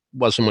that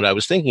wasn't what I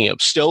was thinking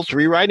of. Still,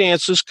 3 right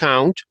answers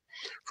count,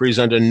 for he's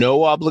under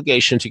no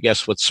obligation to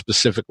guess what's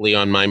specifically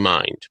on my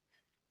mind.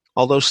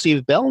 Although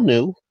Steve Bell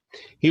knew,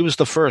 he was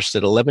the first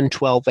at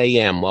 11:12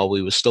 a.m. while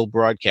we were still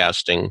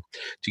broadcasting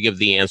to give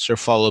the answer,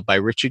 followed by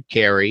Richard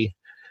Carey,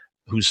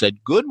 who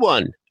said, "Good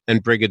one,"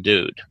 and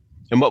Brigadude.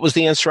 And what was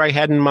the answer I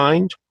had in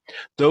mind?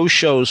 Those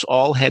shows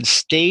all had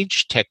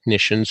stage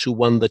technicians who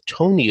won the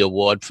Tony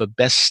Award for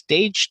Best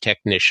Stage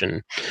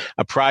Technician,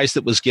 a prize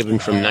that was given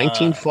from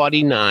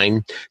 1949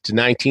 to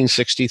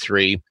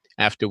 1963,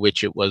 after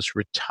which it was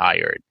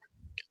retired.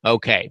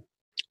 Okay,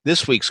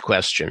 this week's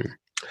question.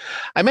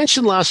 I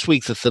mentioned last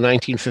week that the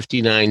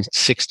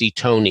 1959-60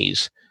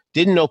 Tonys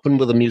didn't open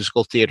with a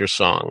musical theater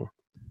song.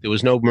 There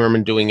was no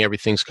Merman doing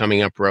Everything's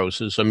Coming Up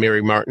Roses or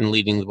Mary Martin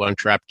leading the Von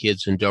Trapp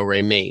Kids in Do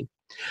Re Mi.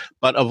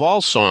 But of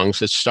all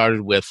songs, it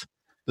started with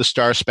The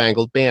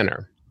Star-Spangled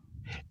Banner.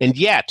 And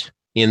yet,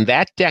 in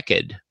that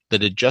decade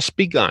that had just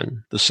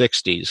begun, the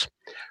 60s,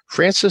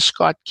 Francis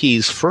Scott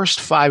Key's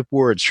first 5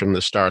 words from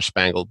The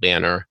Star-Spangled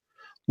Banner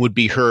would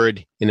be heard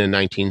in a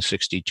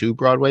 1962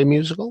 Broadway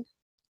musical,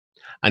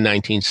 a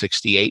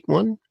 1968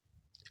 one,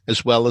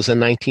 as well as a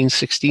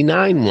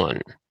 1969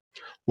 one.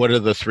 What are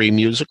the 3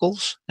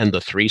 musicals and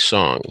the 3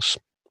 songs?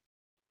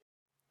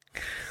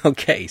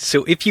 Okay,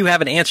 so if you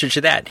have an answer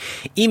to that,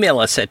 email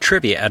us at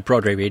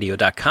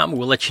trivia@broadwayradio.com.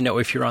 We'll let you know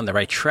if you're on the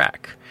right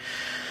track.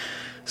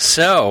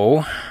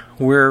 So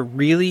we're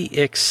really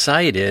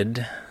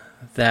excited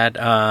that,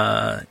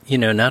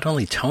 not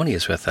only Tony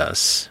is with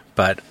us,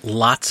 but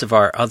lots of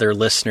our other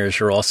listeners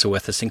are also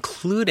with us,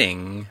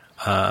 including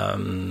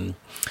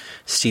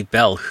Steve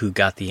Bell, who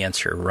got the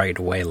answer right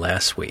away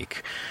last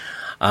week.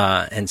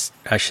 And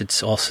I should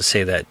also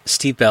say that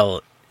Steve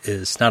Bell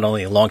is not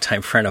only a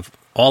longtime friend of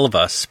all of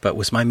us, but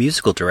was my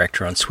musical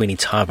director on Sweeney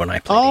Todd when I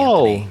played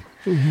Anthony.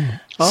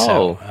 Mm-hmm.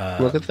 So,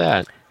 look at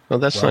that. Well,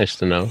 that's nice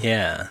to know.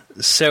 Yeah.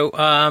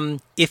 So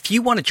if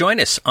you want to join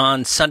us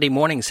on Sunday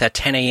mornings at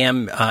 10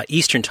 a.m.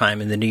 Eastern Time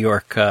in the New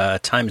York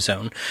time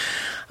zone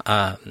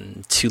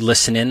to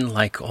listen in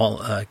like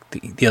all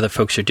the other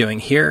folks are doing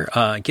here,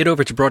 get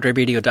over to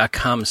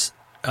BroadwayRadio.com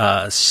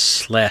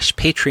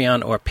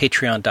 /Patreon or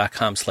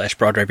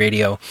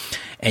patreon.com/BroadwayRadio,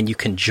 and you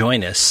can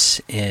join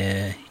us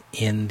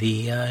in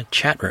the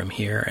chat room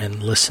here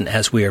and listen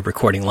as we are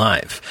recording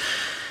live.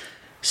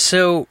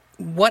 So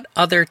what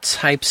other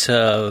types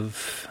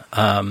of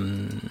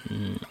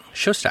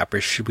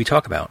showstoppers should we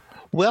talk about?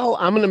 Well,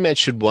 I'm going to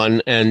mention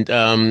one, and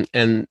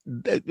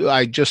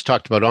I just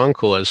talked about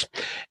encores,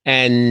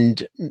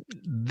 and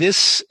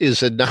this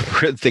is a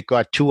number that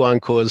got 2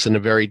 encores in a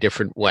very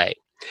different way.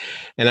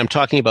 And I'm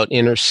talking about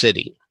Inner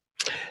City.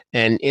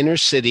 And Inner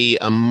City,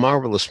 a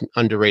marvelous,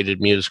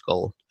 underrated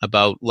musical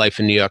about life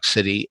in New York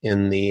City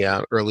in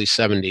the early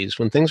 70s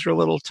when things were a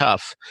little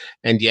tough,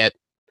 and yet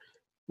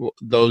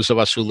those of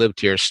us who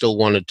lived here still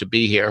wanted to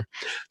be here.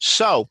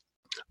 So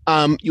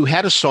you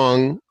had a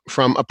song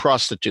from a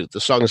prostitute.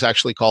 The song is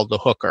actually called The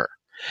Hooker.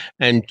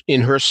 And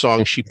in her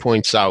song, she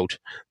points out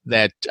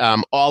that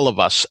all of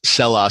us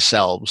sell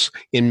ourselves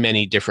in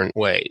many different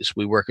ways.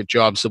 We work at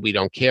jobs that we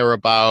don't care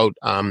about,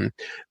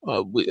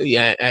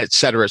 et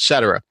cetera, et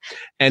cetera.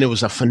 And it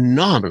was a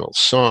phenomenal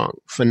song,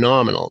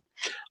 phenomenal.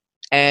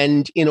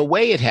 And in a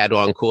way, it had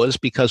encores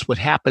because what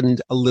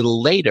happened a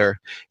little later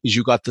is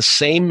you got the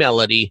same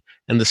melody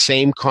and the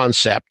same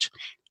concept.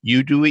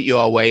 You do it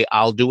your way,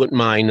 I'll do it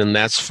mine, and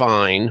that's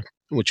fine,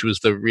 which was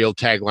the real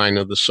tagline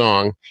of the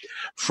song,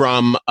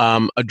 from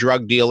a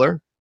drug dealer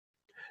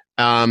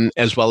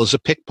as well as a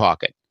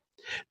pickpocket.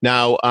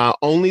 Now,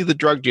 only the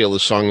drug dealer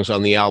song is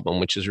on the album,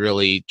 which is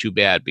really too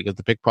bad because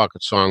the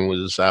pickpocket song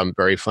was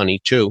very funny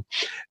too.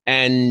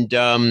 And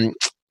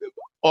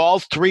all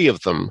 3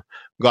 of them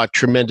got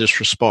tremendous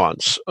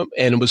response.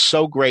 And it was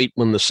so great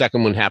when the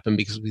second one happened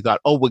because we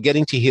thought, we're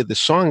getting to hear this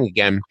song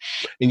again,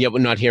 and yet we're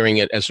not hearing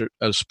it as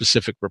a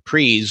specific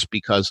reprise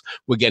because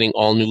we're getting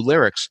all new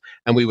lyrics.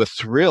 And we were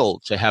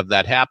thrilled to have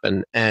that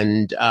happen.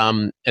 And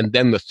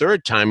then the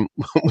third time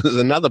was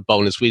another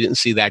bonus. We didn't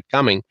see that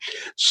coming.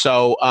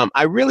 So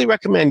I really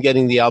recommend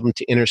getting the album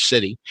to Inner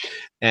City.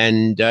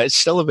 And it's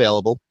still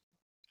available.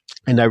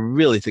 And I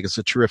really think it's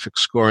a terrific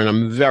score, and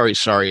I'm very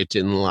sorry it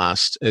didn't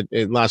last.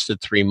 It lasted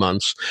 3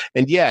 months,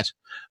 and yet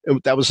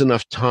that was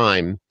enough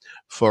time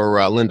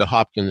for Linda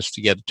Hopkins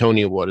to get a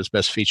Tony Award as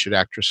Best Featured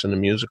Actress in a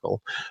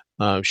Musical.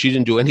 She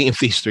didn't do any of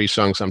these 3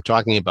 songs I'm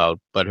talking about,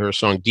 but her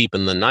song Deep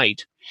in the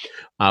Night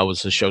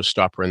was a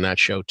showstopper in that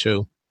show,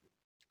 too.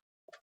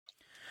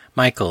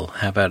 Michael,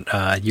 how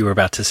about you were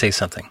about to say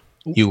something?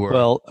 You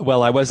were.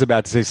 Well, I was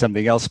about to say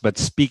something else, but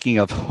speaking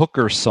of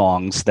hooker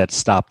songs that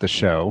stopped the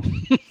show,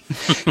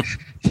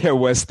 there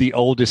was The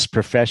Oldest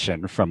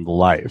Profession from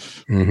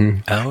Life. Mm-hmm.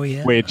 Oh,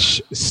 yeah.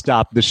 Which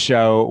stopped the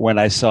show when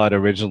I saw it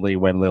originally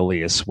when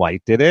Lilias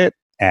White did it.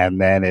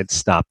 And then it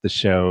stopped the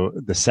show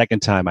the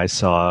second time I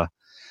saw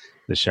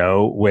the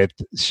show with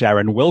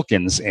Sharon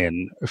Wilkins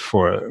in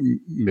for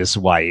Miss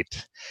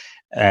White.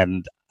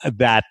 And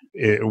that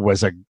it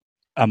was an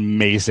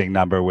amazing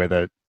number with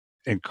a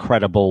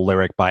incredible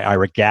lyric by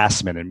Ira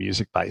Gassman and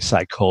music by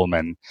Cy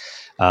Coleman.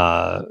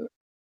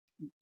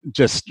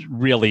 Just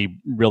really,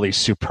 really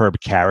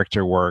superb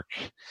character work.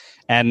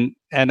 And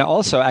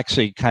also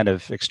actually kind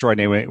of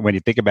extraordinary when you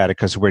think about it,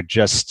 because we've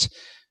just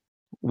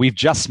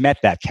met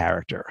that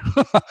character,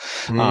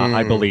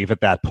 I believe,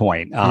 at that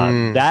point.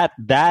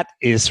 That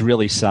is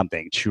really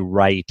something, to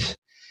write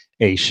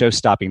a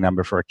show-stopping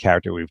number for a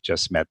character we've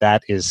just met.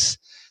 That is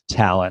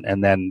talent.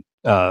 And then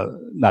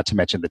not to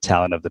mention the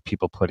talent of the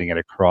people putting it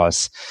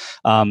across.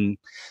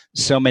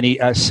 So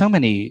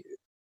many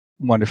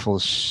wonderful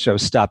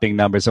show-stopping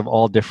numbers of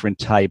all different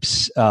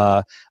types.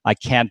 I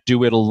Can't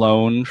Do It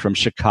Alone from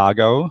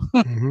Chicago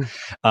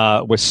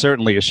was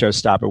certainly a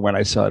showstopper when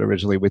I saw it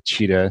originally with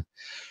Cheetah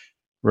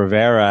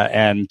Rivera.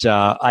 And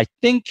I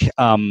think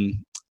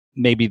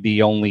maybe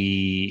the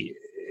only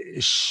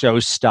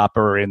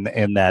showstopper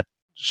in that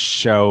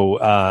show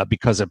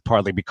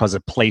partly because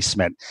of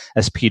placement,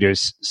 as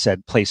Peters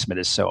said, placement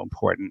is so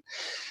important.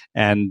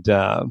 And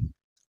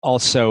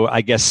also,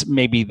 I guess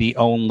maybe the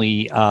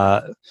only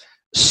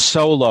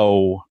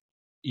solo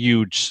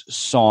huge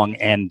song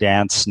and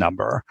dance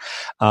number.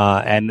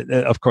 And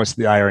of course,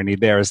 the irony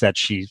there is that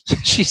she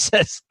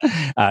says,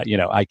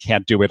 I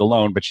can't do it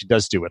alone, but she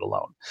does do it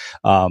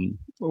alone,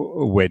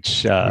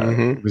 which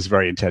was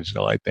very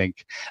intentional, I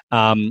think.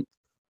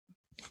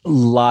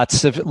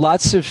 lots of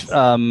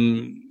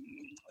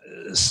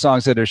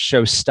songs that are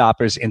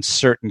showstoppers in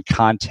certain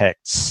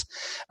contexts.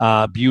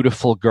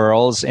 Beautiful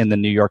Girls in the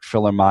New York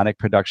Philharmonic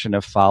production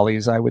of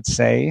Follies, I would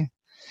say.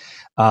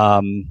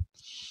 Here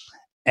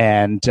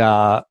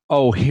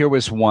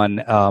was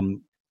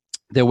one.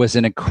 There was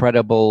an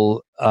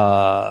incredible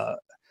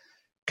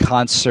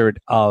concert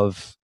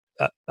of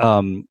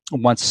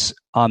Once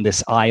on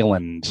This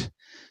Island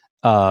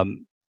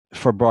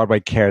for Broadway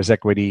Cares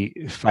Equity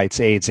Fights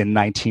AIDS in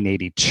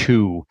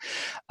 1982.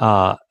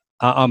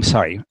 I'm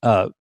sorry,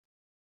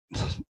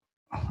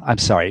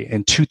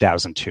 in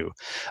 2002.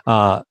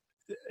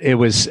 It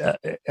was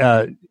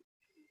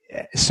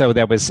so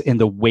that was in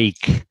the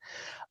wake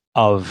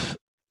of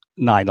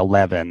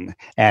 9/11,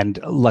 and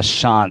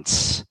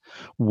LaChance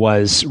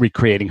was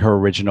recreating her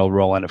original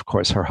role, and of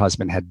course her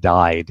husband had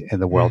died in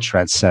the World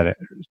Trade Center.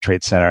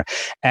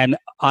 And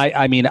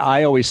I mean,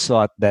 I always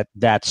thought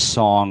that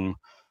song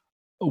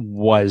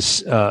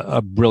was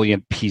a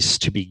brilliant piece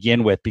to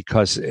begin with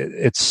because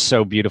it's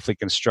so beautifully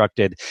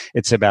constructed.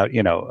 It's about,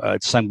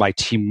 it's sung by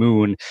T.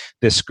 Moon,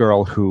 this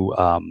girl who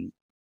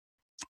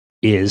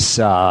is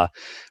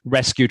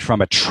rescued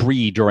from a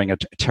tree during a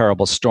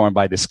terrible storm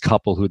by this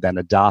couple who then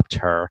adopt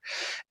her,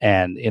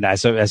 and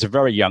as a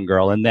very young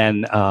girl, and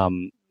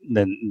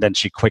then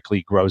she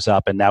quickly grows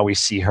up, and now we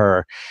see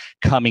her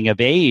coming of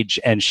age,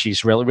 and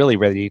she's really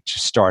ready to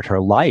start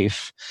her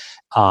life.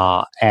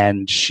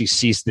 And she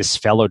sees this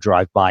fellow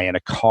drive by in a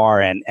car,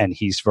 and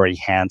he's very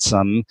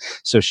handsome.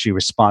 So she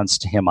responds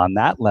to him on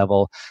that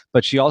level,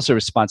 but she also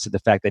responds to the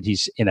fact that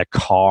he's in a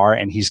car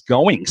and he's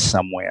going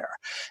somewhere,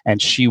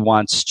 and she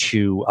wants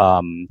to,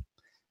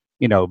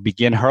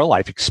 begin her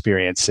life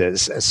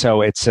experiences.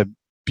 So it's a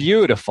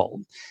beautiful,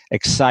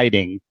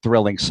 exciting,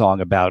 thrilling song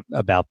about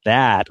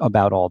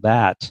all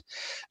that.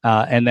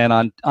 And then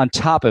on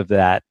top of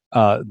that,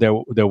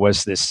 there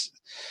was this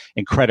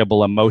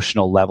incredible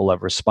emotional level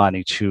of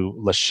responding to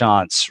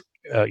LaChance,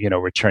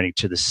 returning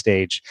to the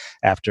stage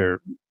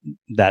after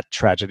that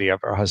tragedy of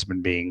her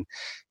husband being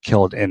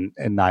killed in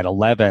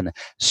 9/11.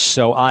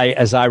 So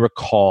as I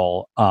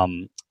recall,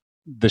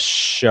 the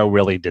show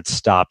really did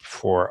stop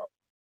for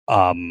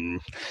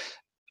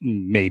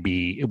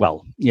maybe,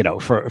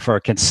 for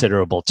a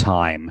considerable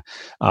time,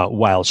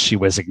 while she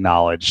was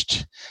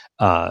acknowledged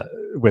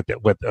with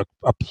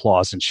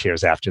applause and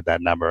cheers after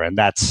that number. And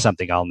that's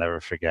something I'll never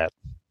forget.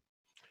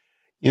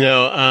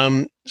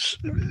 So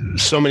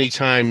many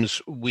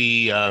times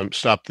we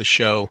stop the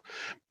show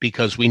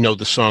because we know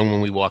the song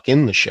when we walk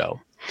in the show.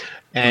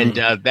 And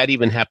that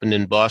even happened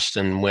in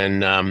Boston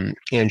when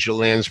Angela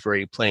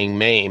Lansbury, playing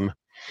Mame,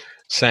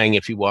 sang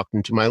If You Walked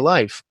Into My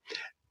Life,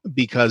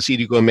 because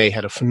Edie Gourmet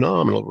had a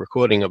phenomenal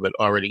recording of it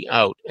already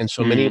out. And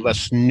so many of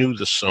us knew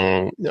the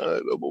song,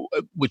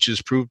 which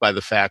is proved by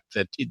the fact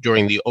that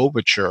during the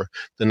overture,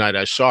 the night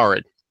I saw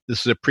it,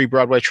 this is a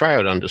pre-Broadway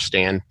tryout,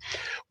 understand,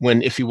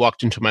 when If You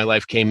Walked Into My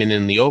Life came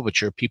in the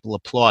overture, people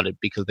applauded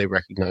because they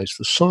recognized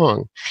the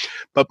song.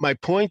 But my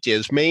point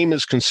is, Mame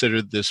is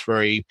considered this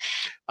very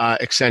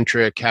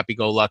eccentric,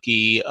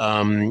 happy-go-lucky,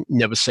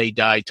 never say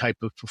die type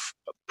of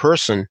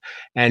person.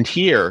 And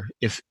here,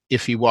 if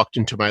He Walked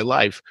Into My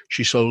Life,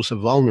 she shows a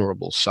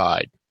vulnerable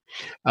side,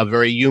 a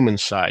very human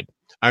side.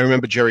 I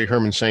remember Jerry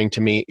Herman saying to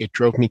me, it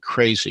drove me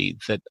crazy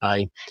that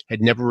I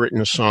had never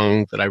written a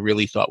song that I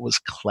really thought was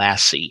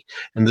classy.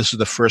 And this is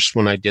the first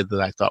one I did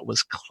that I thought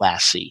was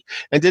classy.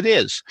 And it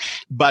is.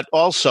 But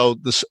also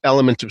this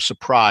element of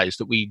surprise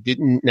that we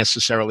didn't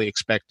necessarily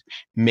expect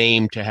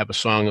Mame to have a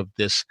song of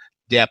this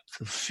depth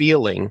of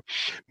feeling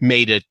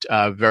made it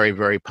very,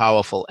 very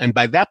powerful. And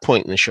by that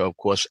point in the show, of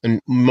course,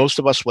 and most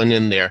of us went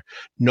in there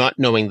not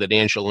knowing that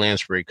Angela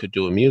Lansbury could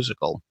do a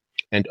musical.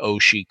 And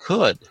she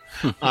could.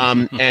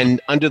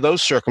 And under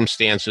those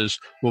circumstances,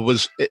 what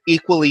was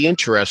equally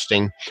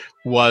interesting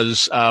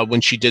was when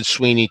she did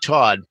Sweeney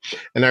Todd.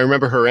 And I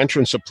remember her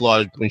entrance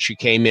applaud when she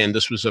came in.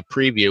 This was a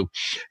preview.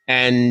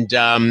 And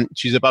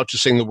she's about to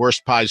sing The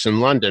Worst Pies in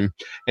London.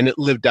 And it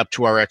lived up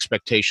to our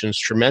expectations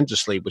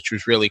tremendously, which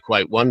was really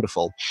quite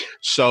wonderful.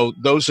 So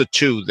those are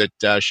two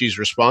that she's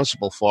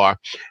responsible for.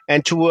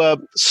 And to a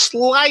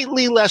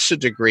slightly lesser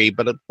degree,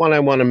 but one I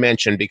want to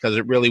mention because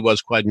it really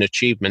was quite an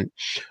achievement,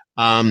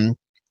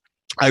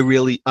 I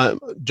really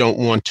don't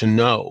want to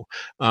know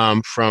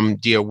from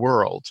Dear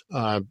World,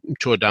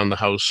 toured down the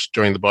house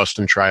during the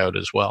Boston tryout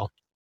as well.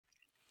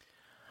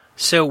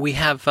 So we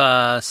have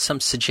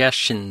some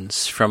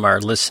suggestions from our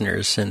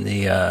listeners in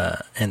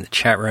the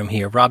chat room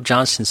here. Rob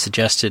Johnson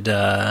suggested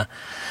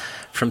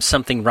from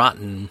Something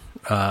Rotten,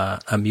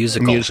 a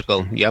musical. A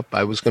musical, yep.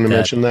 I was going to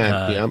mention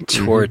that. Yep.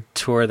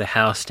 Tore the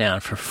house down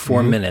for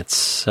 4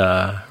 minutes.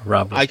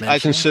 Rob was I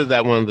consider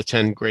that one of the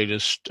 10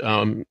 greatest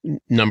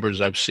numbers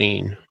I've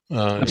seen.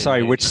 I'm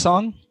sorry, which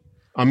song?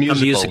 A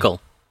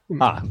musical.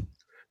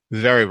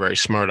 Very, very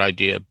smart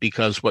idea,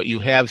 because what you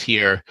have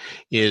here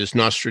is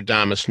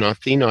Nostradamus, not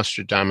the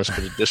Nostradamus, but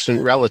a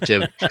distant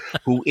relative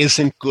who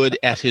isn't good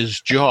at his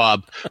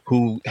job,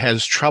 who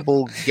has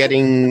trouble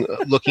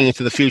looking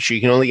into the future.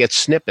 You can only get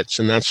snippets,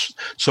 and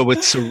so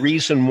it's the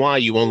reason why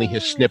you only hear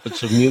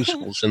snippets of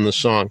musicals in the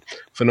song.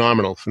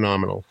 Phenomenal,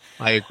 phenomenal.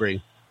 I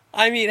agree.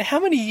 I mean,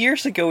 how many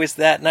years ago is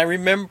that? And I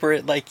remember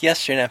it like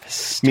yesterday, and I'm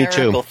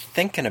hysterical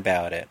thinking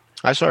about it.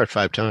 I saw it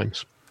 5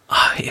 times.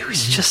 Oh, it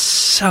was just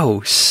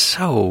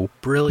so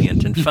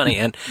brilliant and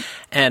funny,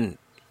 and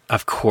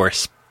of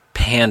course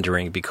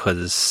pandering,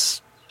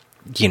 because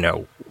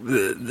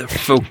the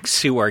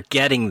folks who are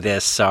getting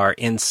this are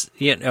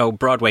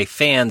Broadway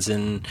fans,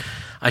 and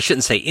I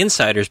shouldn't say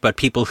insiders, but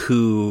people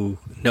who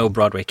know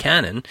Broadway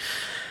canon.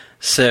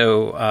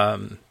 So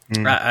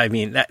I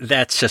mean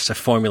that's just a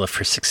formula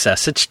for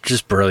success. It's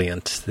just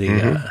brilliant.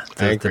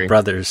 The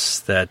brothers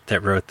that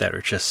wrote that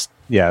are just.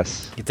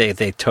 Yes,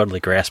 they totally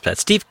grasp that.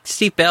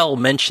 Steve Bell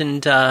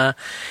mentioned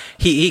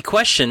he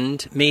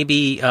questioned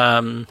maybe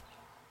does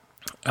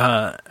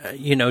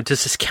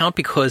this count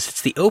because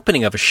it's the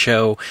opening of a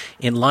show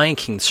in Lion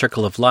King: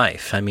 Circle of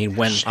Life? I mean,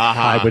 when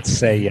I would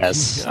say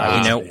yes.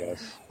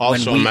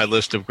 Also on my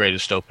list of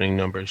greatest opening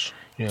numbers.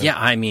 Yeah,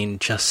 I mean,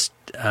 just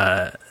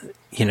I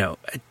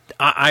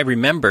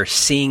remember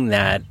seeing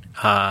that.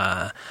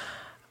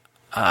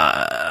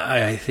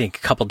 I think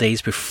a couple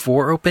days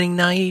before opening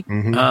night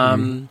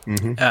at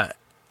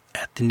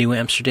the New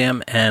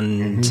Amsterdam,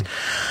 and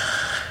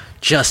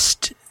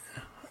just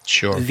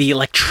the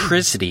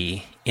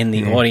electricity in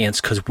the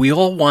audience, because we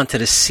all wanted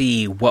to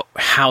see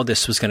how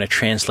this was going to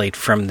translate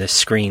from the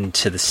screen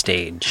to the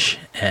stage,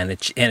 and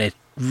it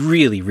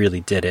really,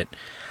 really did it.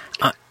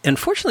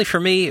 Unfortunately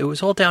for me, it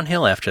was all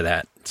downhill after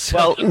that. So.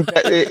 Well,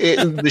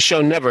 the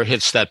show never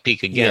hits that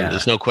peak again. Yeah.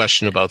 There's no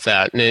question about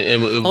that.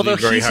 It Although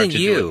be very He's hard in to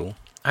You, do it.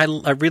 I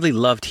really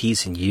loved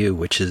He's in You,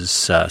 which is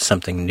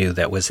something new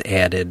that was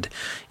added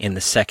in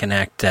the second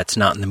act that's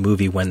not in the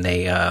movie when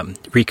they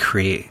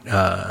recreate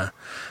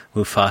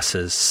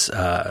Mufasa's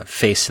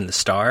face in the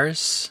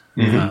stars.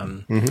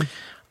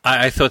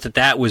 I thought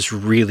that was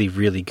really,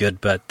 really good,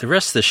 but the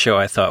rest of the show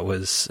I thought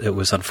it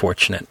was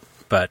unfortunate.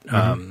 But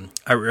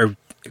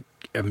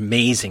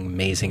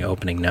amazing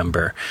opening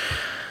number.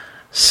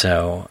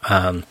 So,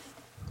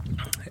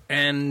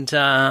 and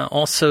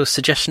also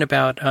suggestion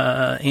about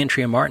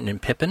Andrea Martin and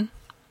Pippin.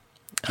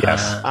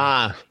 Yes.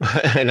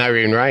 And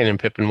Irene Ryan and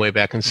Pippin way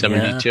back in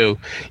 72.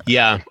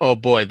 Yeah. Oh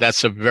boy,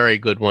 that's a very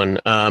good one.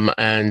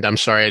 And I'm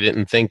sorry I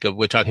didn't think of,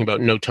 we're talking about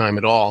No Time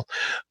at All,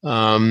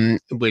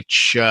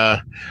 which,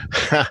 well,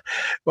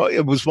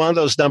 it was one of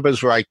those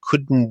numbers where I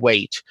couldn't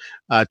wait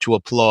to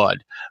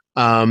applaud.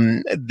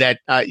 That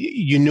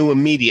you knew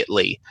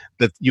immediately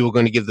that you were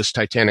going to give this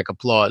Titanic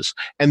applause.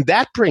 And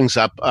that brings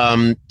up,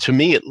 to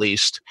me at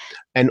least,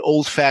 an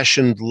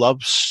old-fashioned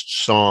love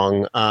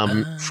song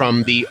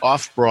from the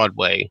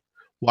off-Broadway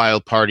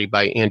Wild Party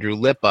by Andrew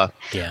Lippa,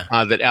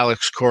 that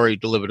Alex Corey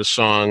delivered a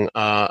song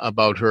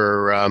about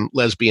her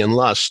lesbian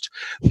lust,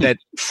 that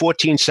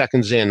 14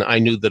 seconds in, I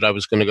knew that I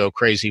was going to go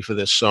crazy for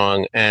this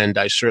song, and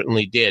I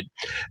certainly did.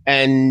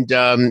 And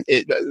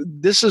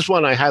this is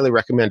one I highly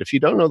recommend. If you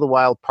don't know the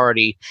Wild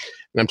Party,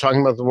 and I'm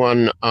talking about the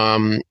one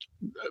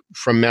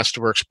from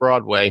Masterworks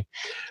Broadway,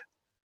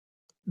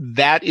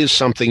 that is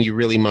something you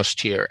really must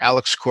hear.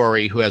 Alex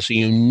Corey, who has a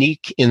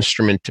unique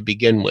instrument to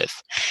begin with,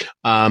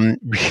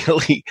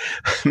 really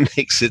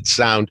makes it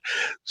sound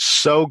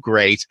so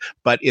great,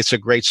 but it's a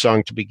great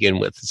song to begin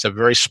with. It's a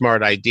very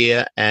smart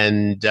idea,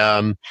 and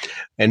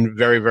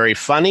very, very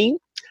funny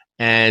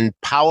and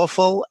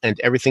powerful, and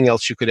everything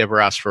else you could ever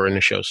ask for in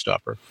a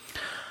showstopper.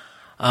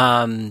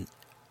 I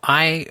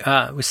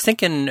was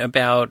thinking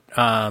about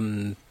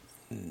Lion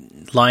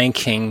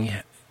King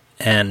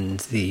and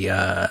the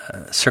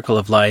Circle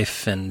of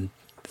Life and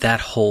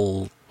that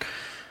whole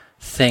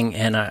thing,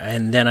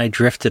 and then I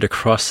drifted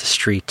across the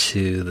street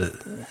to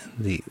the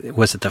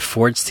was it the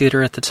Ford's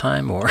Theater at the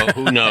time, or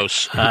who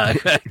knows? I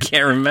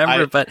can't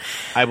remember, but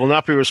I will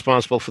not be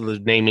responsible for the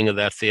naming of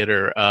that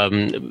theater,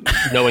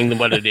 knowing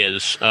what it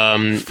is.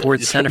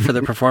 Ford Center for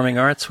the Performing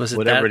Arts, was it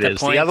whatever that, it is?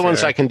 Point, the other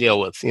ones or? I can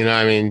deal with.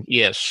 I mean,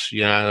 yes,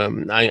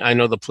 I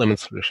know the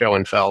Plymouth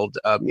Schoenfeld,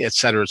 et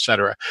cetera, et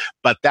cetera.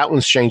 But that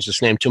one's changed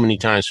its name too many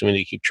times for me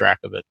to keep track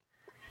of it.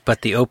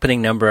 But the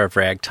opening number of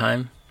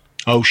Ragtime.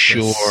 Oh,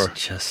 sure.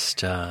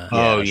 Just.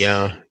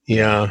 Yes.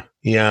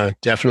 Yeah,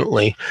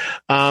 definitely.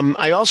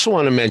 I also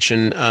want to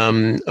mention,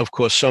 of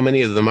course, so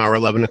many of them are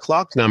 11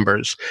 o'clock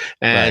numbers,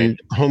 and right.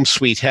 Home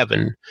Sweet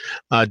Heaven,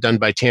 done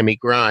by Tammy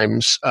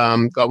Grimes,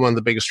 got one of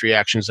the biggest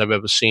reactions I've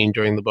ever seen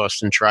during the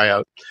Boston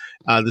tryout.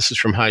 This is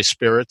from High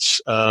Spirits.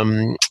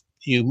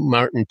 Hugh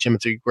Martin,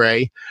 Timothy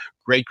Gray.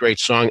 Great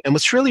song. And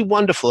what's really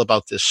wonderful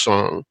about this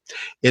song,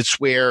 it's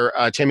where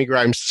Tammy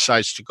Grimes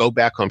decides to go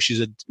back home.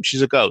 She's a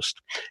ghost,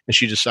 and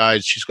she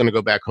decides she's going to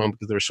go back home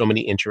because there are so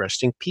many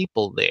interesting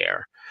people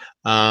there.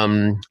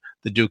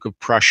 The Duke of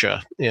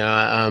Prussia,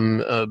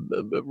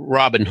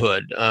 Robin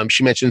Hood.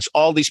 She mentions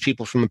all these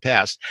people from the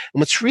past.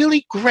 And what's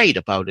really great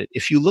about it,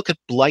 if you look at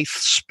Blythe's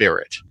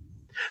spirit,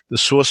 the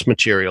source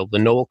material, the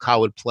Noel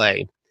Coward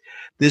play,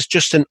 there's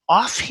just an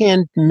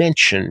offhand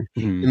mention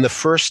in the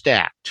first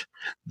act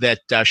that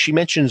she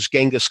mentions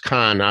Genghis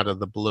Khan out of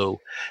the blue.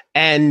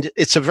 And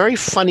it's a very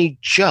funny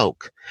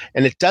joke,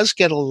 and it does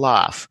get a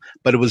laugh.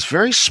 But it was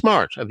very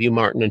smart of you,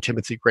 Martin and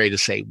Timothy Gray, to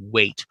say,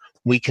 wait,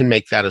 we can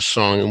make that a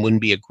song and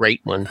wouldn't be a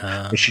great one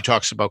when she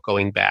talks about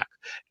going back.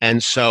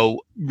 And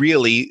so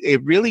really,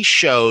 it really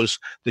shows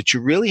that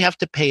you really have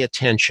to pay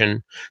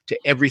attention to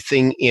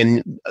everything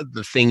in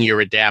the thing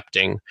you're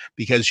adapting,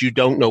 because you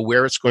don't know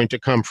where it's going to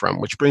come from,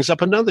 which brings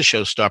up another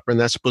showstopper, and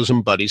that's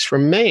Bosom Buddies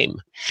from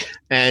Mame.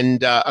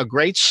 And a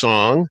great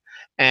song,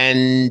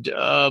 and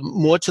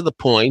more to the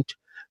point,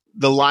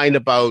 the line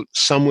about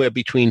somewhere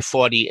between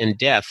 40 and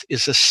death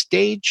is a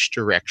stage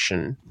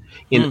direction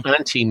in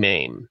Auntie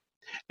Mame.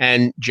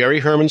 And Jerry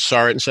Herman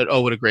saw it and said,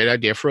 oh, what a great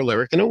idea for a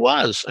lyric. And it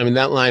was. I mean,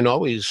 that line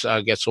always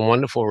gets a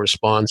wonderful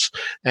response.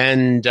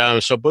 And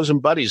so Bosom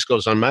Buddies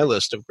goes on my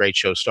list of great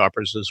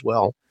showstoppers as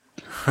well.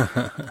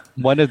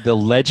 One of the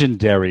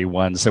legendary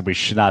ones that we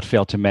should not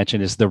fail to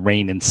mention is The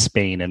Rain in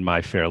Spain and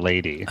My Fair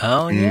Lady.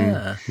 Oh,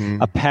 yeah.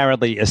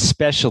 Apparently,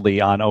 especially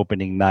on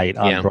opening night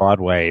on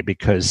Broadway,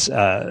 because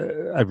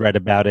I read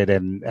about it,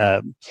 and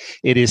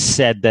it is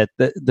said that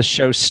the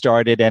show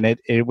started and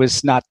it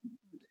was not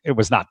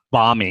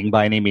bombing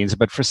by any means,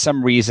 but for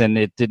some reason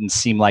it didn't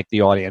seem like the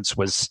audience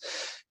was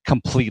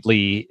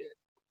completely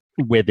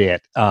with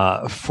it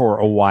for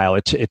a while.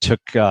 It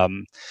took a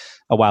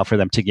while for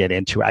them to get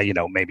into it.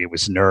 Maybe it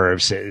was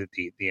nerves, the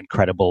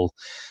incredible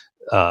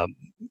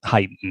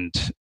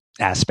heightened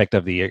aspect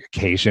of the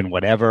occasion,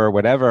 whatever.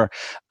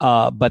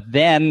 But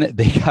then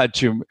they got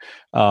to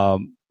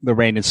The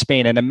Rain in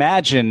Spain, and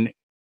imagine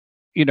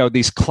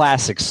these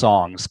classic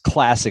songs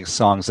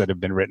that have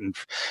been written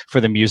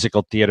for the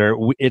musical theater.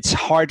 It's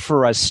hard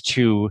for us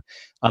to,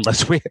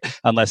 unless we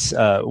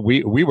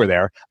were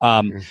there,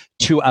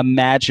 to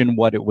imagine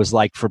what it was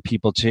like for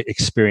people to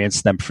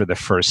experience them for the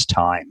first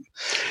time.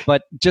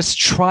 But just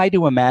try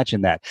to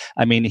imagine that.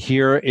 I mean,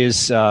 here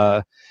is,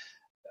 it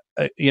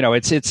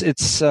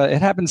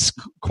happens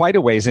quite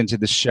a ways into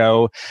the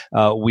show.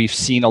 We've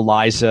seen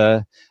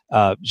Eliza.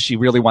 She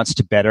really wants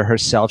to better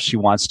herself. She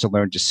wants to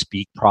learn to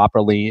speak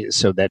properly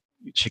so that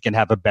she can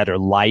have a better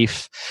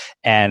life.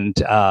 And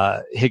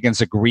Higgins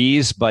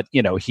agrees, but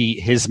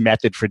his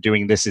method for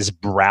doing this is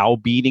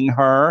browbeating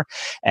her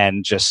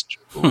and just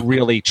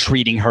really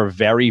treating her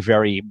very,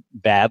 very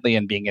badly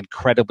and being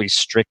incredibly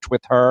strict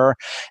with her.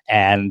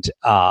 And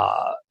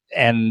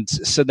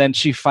so then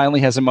she finally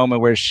has a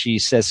moment where she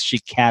says she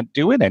can't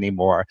do it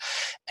anymore.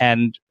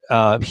 And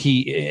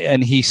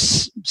he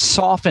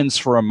softens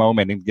for a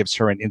moment and gives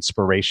her an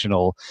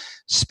inspirational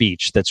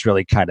speech that's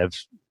really kind of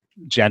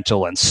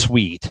gentle and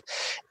sweet.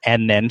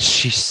 And then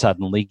she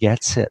suddenly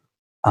gets it.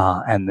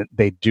 And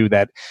they do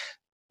that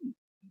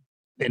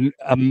an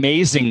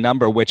amazing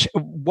number,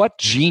 what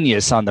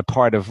genius on the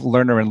part of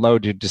Lerner and Lowe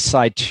to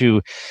decide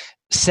to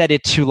set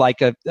it to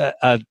like a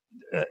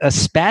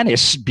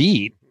Spanish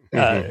beat.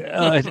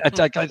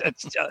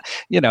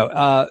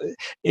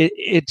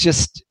 It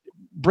just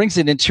brings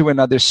it into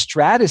another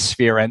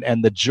stratosphere,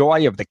 and the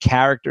joy of the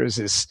characters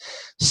is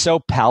so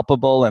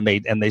palpable, and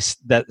they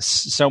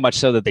so much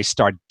so that they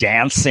start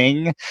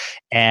dancing,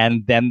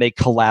 and then they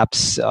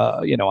collapse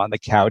on the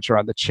couch or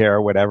on the chair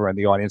or whatever, and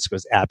the audience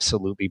goes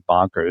absolutely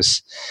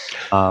bonkers.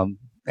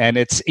 And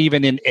it's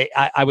even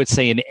I would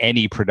say in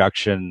any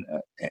production,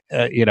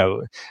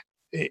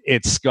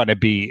 it's going to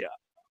be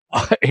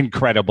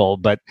incredible,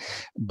 but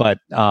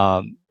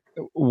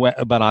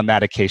on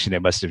that occasion,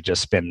 it must have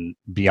just been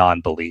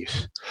beyond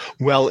belief.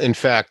 Well, in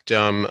fact,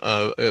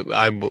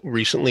 I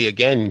recently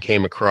again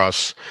came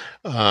across,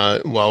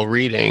 while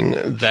reading,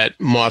 that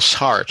Moss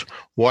Hart,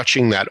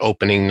 watching that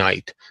opening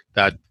night,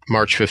 that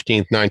March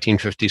 15th,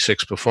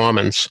 1956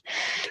 performance,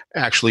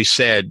 actually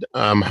said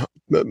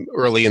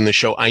early in the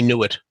show, I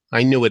knew it.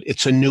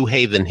 It's a New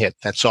Haven hit.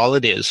 That's all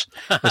it is.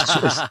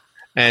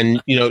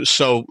 And,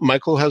 so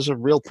Michael has a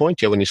real point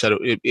here when he said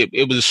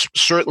it was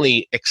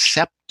certainly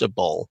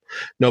acceptable.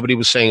 Nobody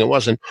was saying it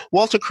wasn't.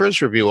 Walter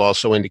Kerr's review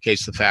also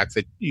indicates the fact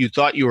that you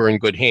thought you were in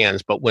good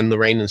hands, but when The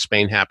Rain in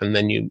Spain happened,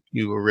 then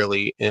you were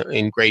really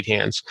in great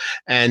hands.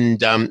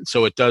 And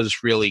so it does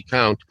really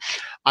count.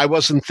 I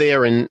wasn't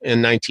there in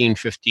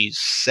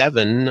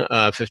 1957,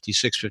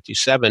 56,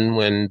 57,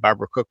 when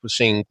Barbara Cook was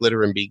singing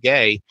Glitter and Be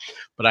Gay,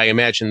 but I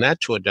imagine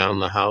that tore down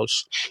the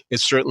house.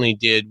 It certainly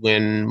did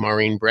when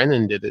Maureen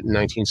Brennan did it in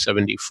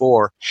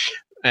 1974.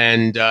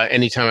 And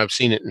anytime I've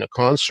seen it in a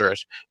concert,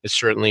 it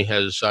certainly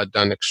has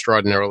done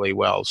extraordinarily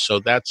well. So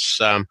that's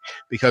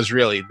because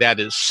really that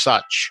is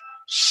such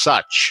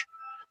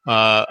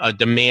a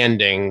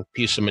demanding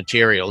piece of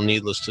material,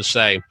 needless to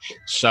say.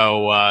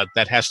 So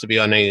that has to be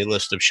on any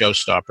list of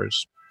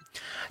showstoppers.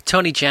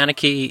 Tony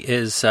Janicki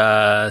is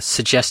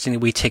suggesting that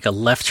we take a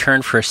left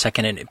turn for a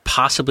second, and it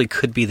possibly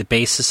could be the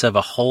basis of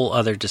a whole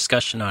other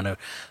discussion on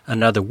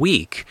another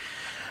week.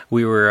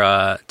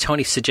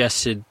 Tony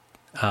suggested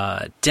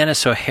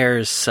Dennis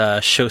O'Hare's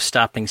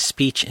show-stopping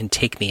speech in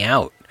Take Me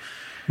Out.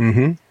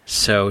 Mm-hmm.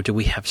 So do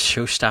we have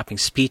show-stopping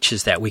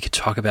speeches that we could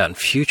talk about in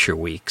future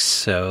weeks?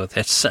 So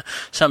that's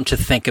something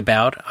to think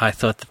about. I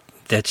thought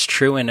that's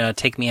true, and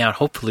Take Me Out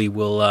hopefully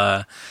will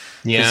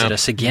visit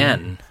us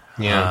again.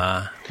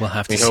 Yeah. We'll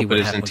have to see what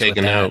happens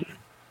taken with that.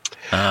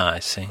 out. I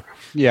see.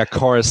 Yeah,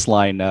 chorus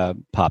line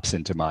pops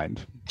into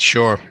mind.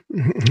 Sure.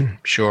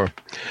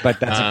 But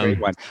that's a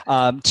great one.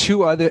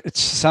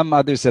 Some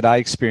others that I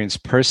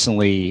experienced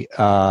personally,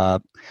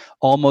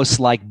 almost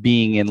like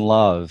Being in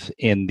Love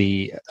in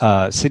the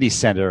City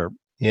Center,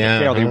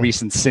 fairly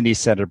recent City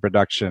Center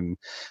production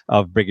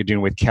of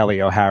Brigadoon with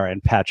Kelly O'Hara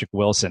and Patrick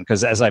Wilson.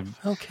 Because as I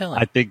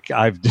think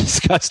I've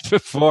discussed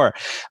before,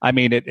 I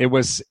mean, it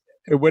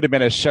would have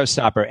been a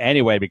showstopper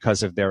anyway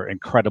because of their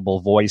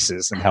incredible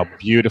voices and how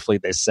beautifully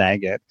they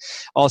sang it.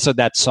 Also,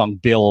 that song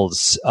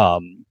builds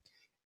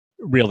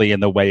really in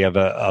the way of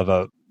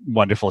a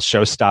wonderful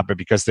showstopper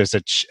because there's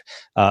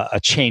a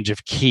change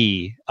of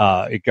key.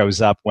 It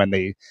goes up when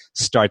they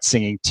start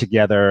singing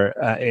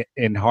together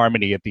in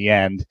harmony at the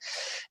end,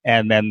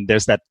 and then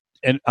there's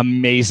an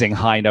amazing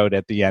high note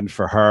at the end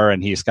for her,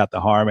 and he's got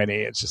the harmony.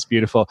 It's just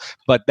beautiful.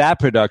 But that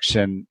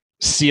production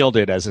sealed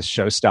it as a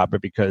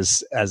showstopper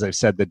because, as I've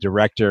said, the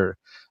director,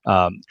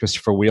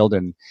 Christopher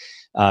Wheeldon,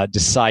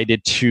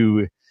 decided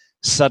to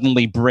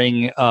suddenly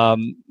bring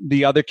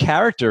the other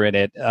character in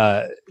it.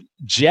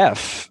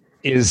 Jeff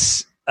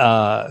is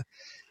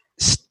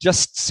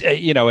just,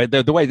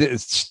 the way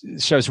the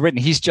show's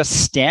written, he's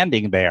just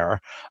standing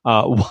there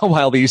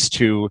while these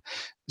two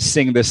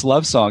sing this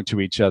love song to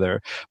each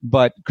other.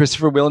 But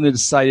Christopher Wheeldon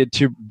decided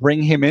to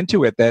bring him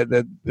into it.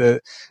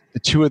 The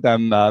two of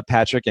them,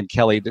 Patrick and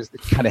Kelly, just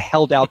kind of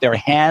held out their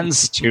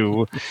hands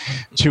to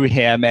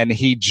him, and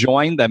he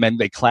joined them, and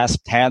they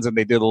clasped hands, and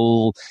they did a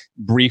little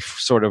brief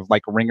sort of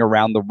like ring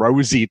around the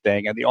rosy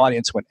thing, and the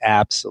audience went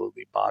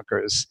absolutely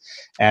bonkers,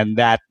 and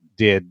that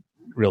did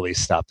really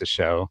stop the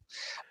show.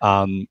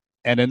 And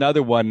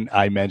another one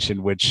I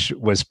mentioned, which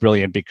was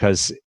brilliant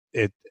because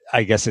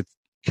I guess it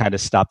kind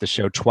of stopped the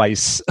show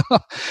twice,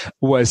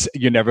 was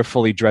 "You're Never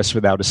Fully Dressed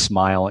Without a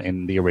Smile"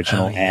 in the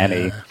original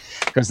Annie.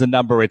 Because the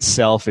number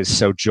itself is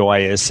so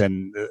joyous,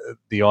 and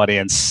the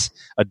audience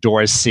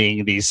adores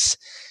seeing these,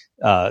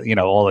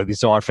 all of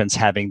these orphans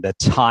having the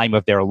time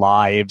of their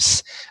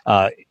lives,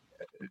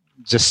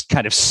 just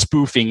kind of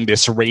spoofing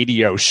this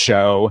radio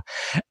show.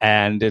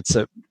 And it's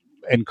an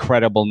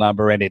incredible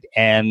number, and it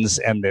ends,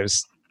 and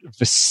there's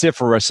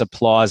vociferous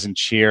applause and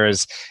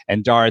cheers,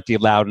 and Dorothy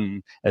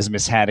Loudon as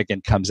Miss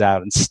Hannigan comes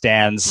out and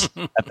stands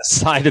at the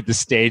side of the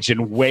stage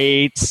and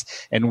waits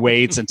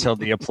until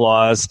the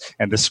applause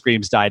and the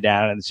screams die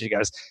down, and she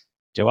goes,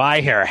 "Do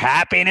I hear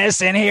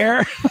happiness in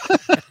here?"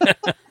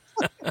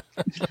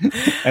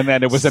 And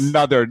then it was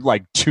another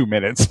 2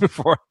 minutes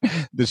before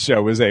the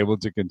show was able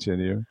to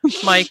continue.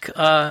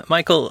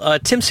 Michael,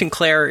 Tim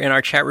Sinclair in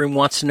our chat room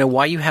wants to know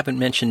why you haven't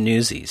mentioned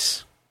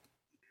Newsies.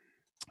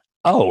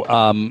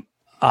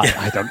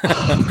 I don't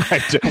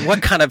know.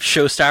 What kind of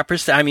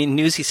showstoppers? I mean,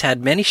 Newsies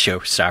had many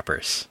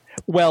showstoppers.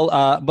 Well,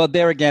 but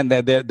there again,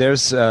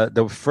 there's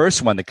the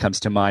first one that comes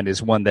to mind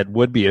is one that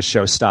would be a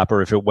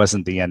showstopper if it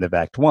wasn't the end of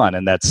Act One,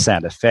 and that's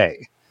Santa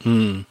Fe.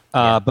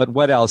 But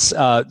what else?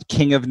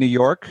 King of New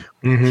York?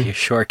 Mm-hmm. Yeah,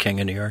 sure, King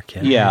of New York.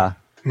 Yeah.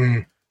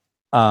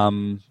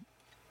 Mm-hmm.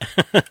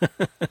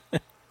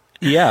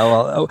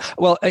 Yeah.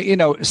 Well,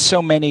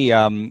 so many.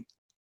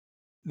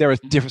 There are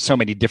so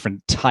many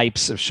different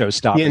types of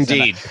showstoppers.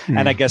 Indeed.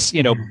 And I guess,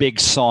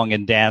 big song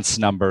and dance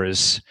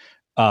numbers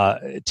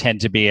tend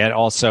to be, and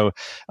also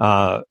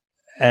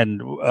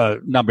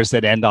numbers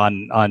that end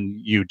on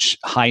huge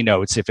high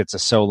notes if it's a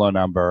solo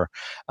number.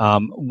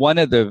 One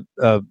of the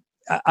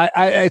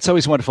it's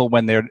always wonderful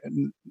when they're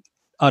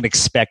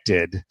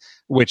unexpected,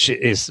 which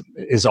is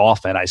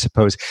often, I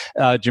suppose.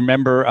 Do you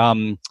remember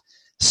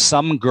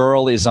Some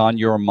Girl Is on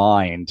Your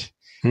Mind?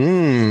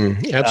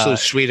 Absolute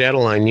Sweet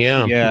Adeline,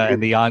 yeah. In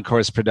the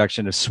Encore's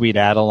production of Sweet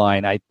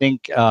Adeline. I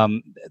think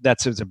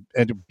that's a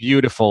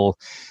beautiful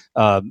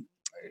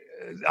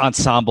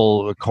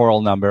ensemble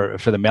choral number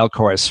for the male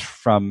chorus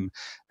from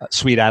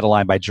Sweet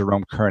Adeline by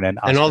Jerome Kern and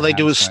Oscar And all they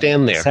do is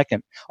stand there.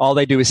 All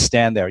they do is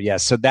stand there,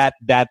 yes. So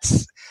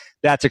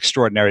that's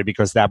extraordinary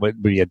because that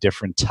would be a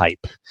different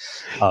type.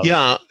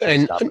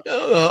 And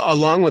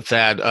along with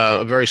that,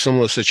 a very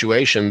similar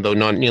situation, though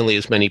not nearly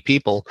as many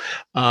people.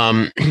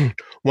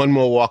 One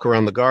More Walk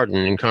Around the Garden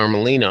in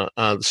Carmelina,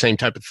 the same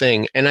type of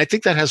thing. And I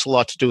think that has a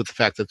lot to do with the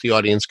fact that the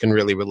audience can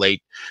really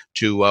relate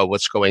to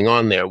what's going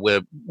on there,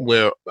 where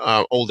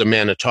older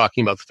men are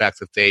talking about the fact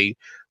that they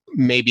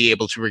may be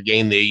able to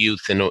regain their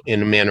youth in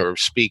a manner of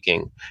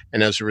speaking.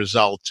 And as a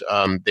result,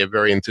 they're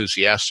very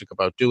enthusiastic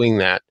about doing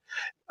that.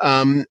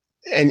 And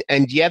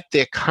yet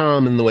they're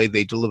calm in the way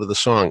they deliver the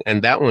song.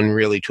 And that one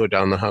really tore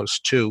down the house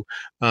too.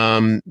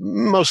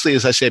 Mostly,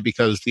 as I say,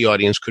 because the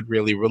audience could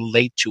really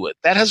relate to it.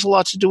 That has a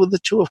lot to do with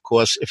it, too, of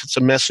course. If it's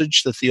a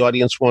message that the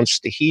audience wants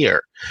to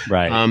hear,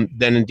 Right.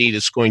 then indeed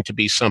it's going to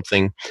be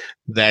something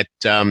that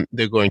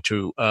they're going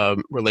to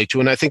relate to.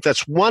 And I think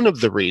that's one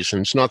of the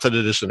reasons, not that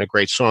it isn't a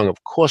great song.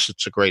 Of course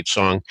it's a great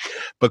song,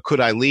 but Could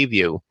I Leave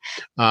You?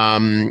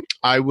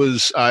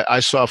 I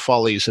saw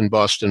Follies in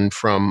Boston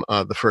from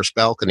the first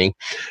balcony,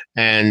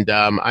 and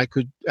I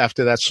could,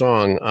 after that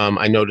song,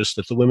 I noticed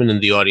that the women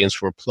in the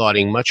audience were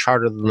applauding much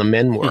harder than the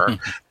men were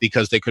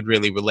because they could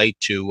really relate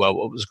to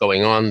what was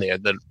going on there,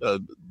 that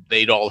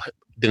they'd all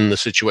been in the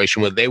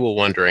situation where they were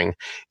wondering,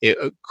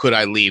 could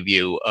I leave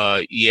you?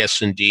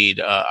 Yes, indeed,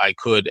 I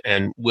could.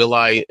 And will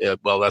I?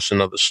 Well, that's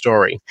another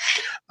story.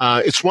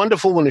 It's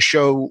wonderful when a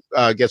show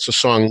gets a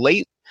song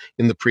late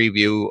in the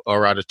preview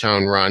or out of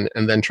town run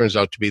and then turns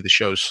out to be the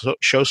show's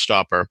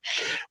showstopper.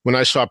 When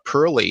I saw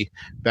Pearly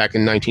back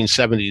in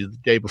 1970, the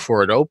day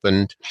before it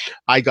opened,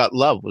 I Got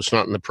Love was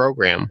not in the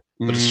program,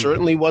 but it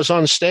certainly was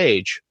on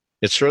stage.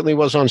 It certainly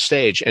was on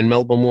stage. And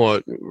Melba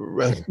Moore,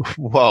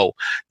 whoa,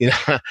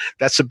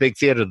 that's a big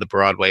theater, the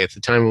Broadway. At the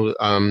time, at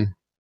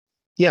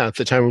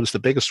the time it was the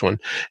biggest one.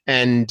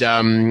 And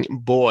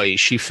boy,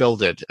 she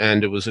filled it.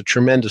 And it was a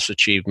tremendous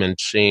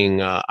achievement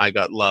seeing I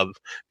Got Love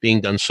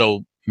being done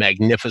so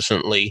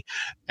magnificently.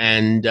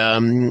 And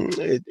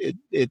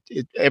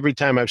every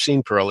time I've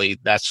seen Pearly,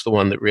 that's the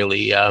one that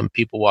really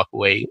people walk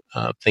away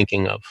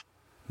thinking of.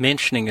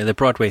 Mentioning the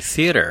Broadway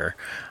theater,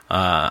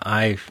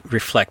 I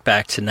reflect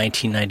back to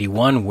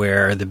 1991,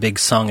 where the big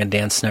song and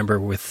dance number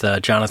with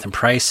Jonathan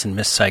Pryce and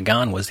Miss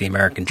Saigon was the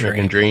American Dream.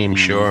 American Dream,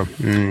 sure.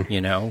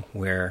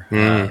 Where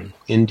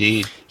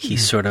indeed he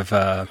sort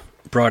of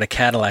brought a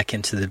Cadillac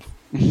into the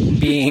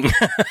being.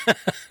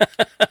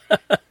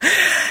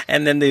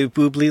 And then the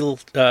Boublil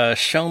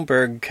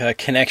Schoenberg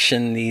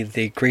connection,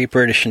 the Great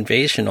British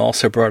Invasion,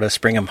 also brought us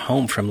Bring 'Em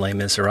Home from Les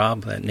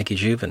Miserables that Nicky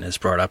Juvin has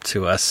brought up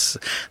to us.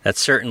 That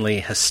certainly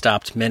has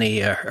stopped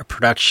many a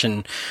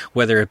production,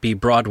 whether it be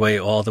Broadway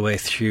all the way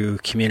through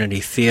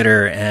community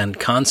theater and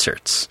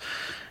concerts.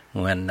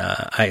 When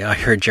I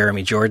heard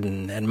Jeremy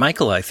Jordan and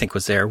Michael, I think,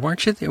 was there.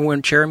 Weren't you there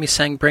when Jeremy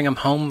sang Bring 'Em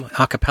Home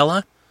a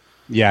cappella?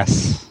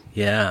 Yes.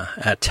 Yeah,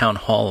 at Town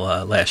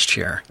Hall last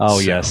year. Oh,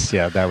 so. Yes.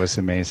 Yeah, that was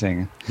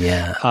amazing.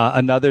 Yeah.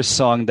 Another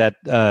song that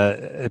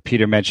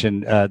Peter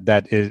mentioned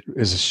that is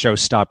a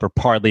showstopper,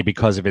 partly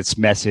because of its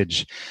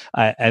message.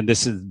 And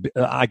this is,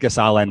 I guess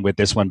I'll end with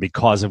this one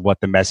because of what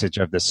the message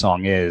of the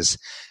song is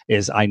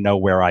I Know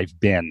Where I've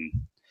Been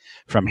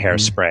from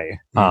Hairspray.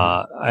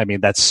 I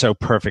mean, that's so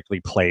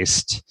perfectly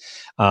placed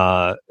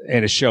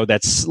in a show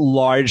that's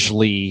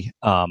largely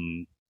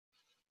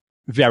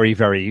very,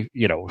 very,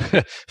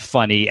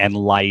 funny and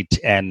light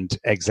and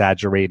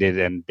exaggerated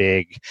and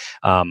big.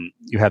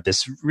 You have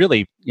this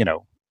really,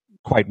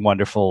 quite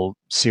wonderful,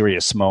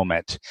 serious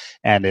moment,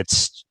 and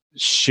it's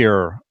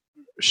sheer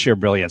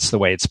brilliance the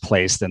way it's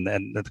placed and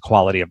the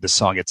quality of the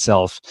song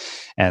itself,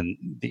 and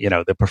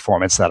the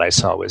performance that I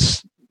saw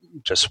was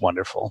just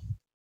wonderful.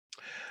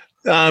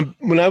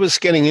 When I was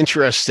getting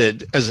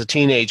interested as a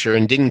teenager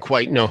and didn't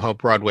quite know how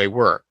Broadway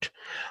worked,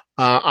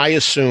 I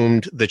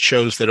assumed that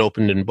shows that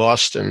opened in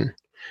Boston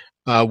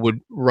would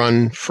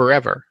run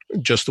forever,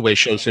 just the way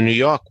shows in New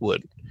York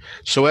would.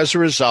 So as a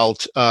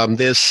result,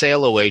 there's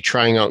Sail Away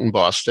trying out in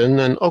Boston,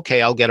 and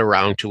okay, I'll get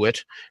around to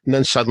it. And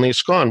then suddenly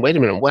it's gone. Wait a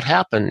minute, what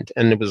happened?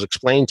 And it was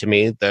explained to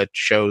me that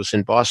shows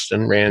in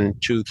Boston ran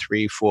 2,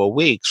 3, 4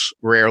 weeks,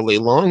 rarely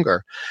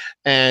longer.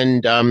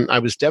 And I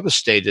was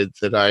devastated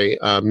that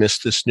I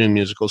missed this new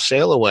musical,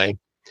 Sail Away.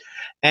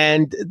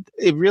 And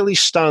it really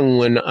stung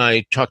when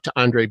I talked to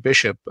Andre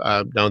Bishop,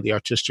 now the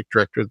artistic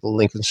director of the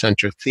Lincoln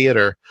Center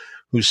Theater,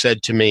 who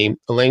said to me,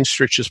 Elaine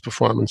Stritch's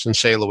performance in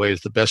Sail Away is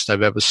the best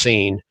I've ever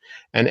seen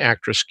an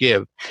actress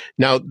give.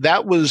 Now,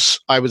 that was,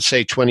 I would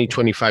say, 20,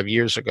 25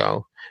 years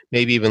ago,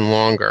 maybe even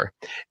longer.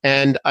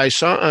 And I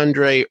saw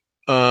Andre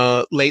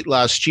late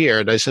last year,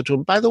 and I said to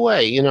him, by the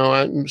way,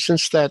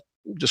 since that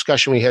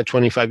discussion we had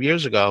 25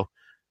 years ago,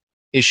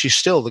 is she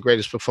still the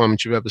greatest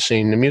performance you've ever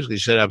seen in the musical? He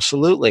said,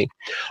 absolutely.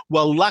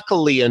 Well,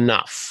 luckily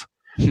enough,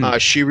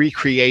 she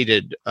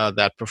recreated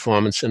that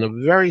performance in a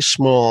very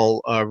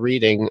small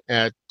reading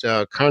at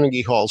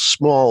Carnegie Hall's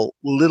small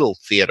little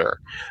theater.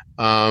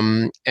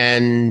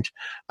 And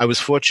I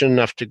was fortunate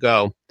enough to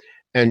go.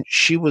 And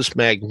she was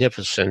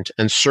magnificent.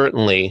 And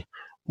certainly,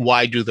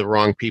 Why Do the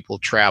Wrong People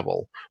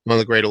Travel? One of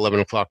the great 11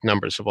 o'clock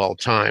numbers of all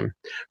time.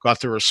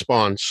 Got the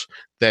response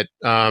that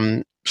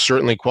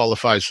certainly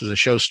qualifies as a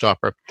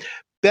showstopper.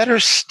 Better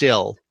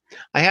still,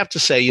 I have to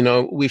say,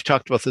 we've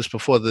talked about this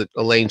before, that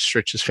Elaine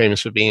Stritch is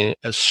famous for being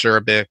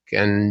acerbic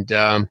and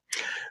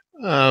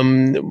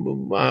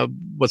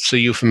what's the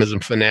euphemism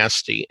for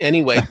nasty?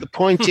 Anyway, the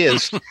point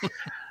is,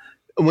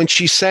 when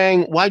she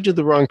sang, Why Do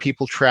the Wrong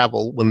People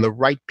Travel When the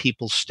Right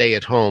People Stay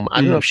at Home?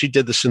 I don't know if she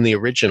did this in the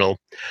original,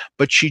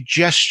 but she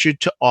gestured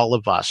to all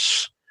of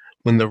us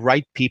when the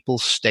right people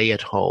stay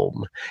at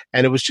home.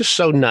 And it was just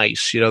so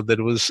nice, that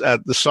it was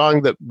the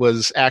song that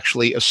was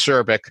actually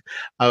acerbic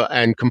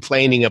and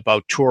complaining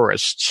about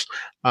tourists.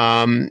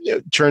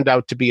 It turned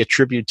out to be a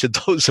tribute to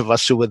those of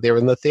us who were there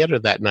in the theater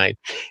that night.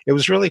 It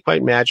was really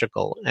quite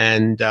magical.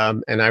 And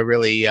I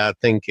really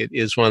think it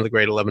is one of the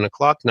great 11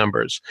 o'clock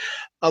numbers,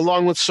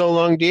 along with So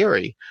Long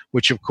Dearie,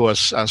 which of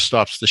course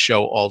stops the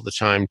show all the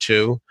time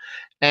too.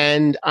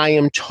 And I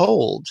am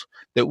told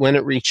that when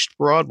it reached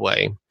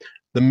Broadway,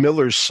 The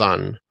Miller's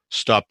Son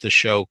stopped the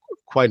show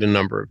quite a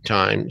number of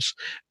times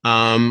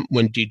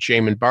when D.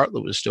 Jamin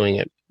Bartlett was doing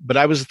it. But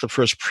I was at the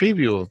first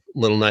preview of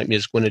Little Night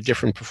Music when a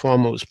different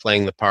performer was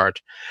playing the part,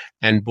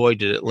 and boy,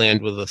 did it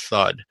land with a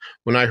thud.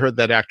 When I heard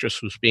that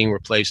actress was being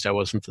replaced, I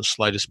wasn't the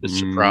slightest bit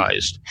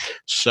surprised.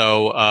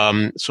 So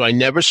I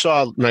never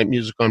saw Night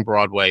Music on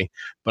Broadway,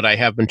 but I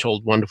have been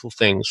told wonderful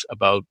things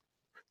about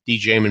D.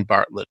 Jamin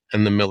Bartlett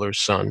and The Miller's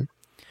Son.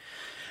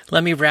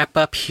 Let me wrap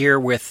up here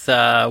with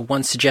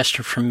one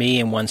suggestion from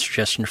me and one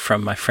suggestion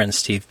from my friend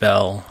Steve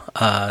Bell.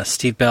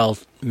 Steve Bell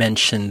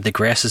mentioned The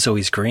Grass is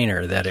Always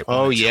Greener, that it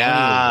won a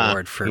Tony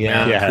Award for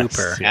Mary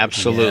Cooper.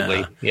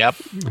 Absolutely. Yeah. Yep.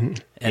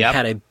 And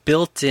had a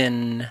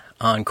built-in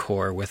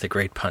encore with a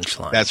great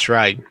punchline. That's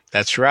right.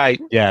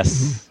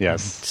 Yes.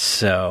 Yes.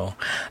 So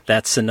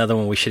that's another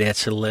one we should add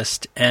to the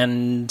list.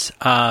 And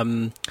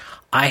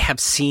I have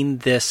seen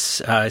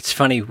this. It's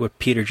funny what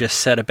Peter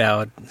just said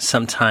about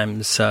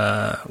sometimes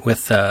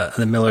with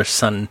The Miller's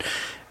Son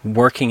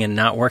working and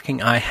not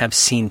working. I have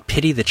seen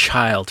Pity the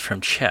Child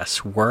from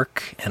Chess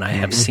work, and I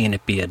have seen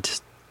it be a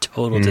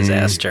total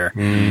disaster.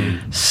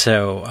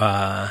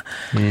 So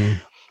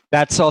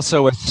that's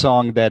also a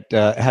song that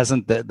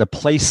hasn't the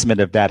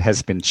placement of that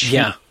has been changed.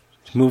 Yeah,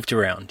 moved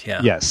around. Yeah.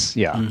 Yes.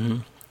 Yeah. Mm-hmm.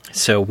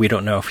 So we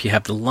don't know if you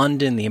have the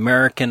London, the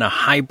American, a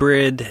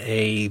hybrid,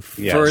 a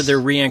further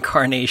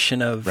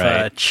reincarnation of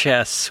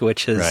Chess,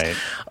 which is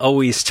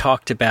always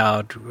talked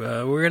about.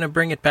 We're going to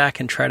bring it back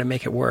and try to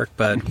make it work,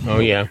 but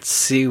let's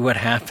see what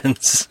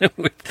happens.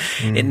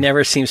 It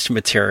never seems to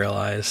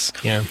materialize.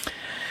 Yeah.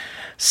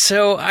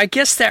 So I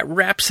guess that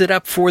wraps it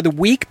up for the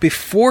week.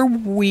 Before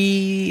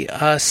we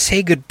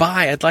say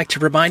goodbye, I'd like to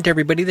remind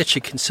everybody that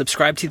you can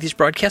subscribe to these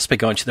broadcasts by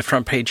going to the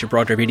front page of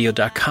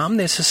BroadwayRadio.com.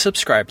 There's a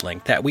subscribe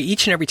link that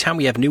each and every time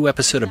we have a new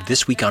episode of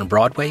This Week on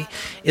Broadway,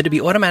 it'll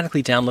be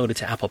automatically downloaded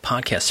to Apple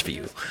Podcasts for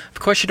you. Of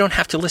course, you don't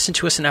have to listen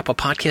to us in Apple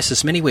Podcasts.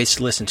 There's many ways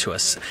to listen to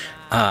us.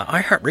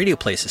 iHeartRadio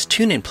plays us,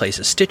 TuneIn plays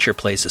us, Stitcher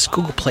plays us,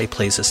 Google Play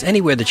plays us.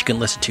 Anywhere that you can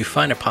listen to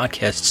finer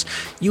podcasts,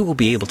 you will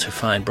be able to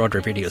find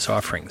Broadway Radio's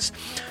offerings.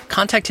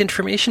 Contact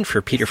information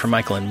for Peter, for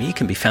Michael, and me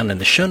can be found in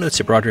the show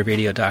notes at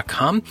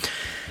BroadwayRadio.com.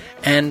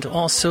 And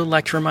also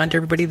like to remind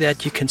everybody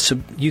that you can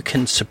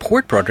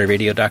support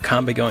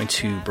BroadwayRadio.com by going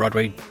to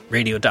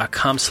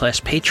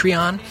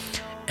BroadwayRadio.com/Patreon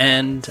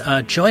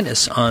and join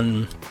us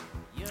on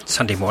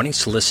Sunday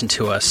mornings to listen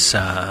to us.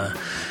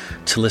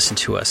 Do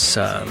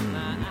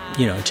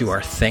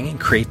our thing and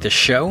create this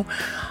show,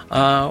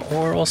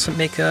 or also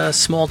make a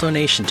small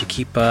donation to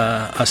keep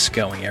us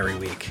going every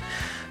week.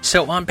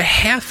 So on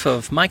behalf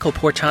of Michael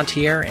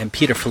Portantiere and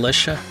Peter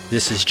Felicia,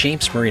 this is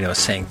James Marino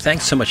saying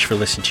thanks so much for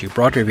listening to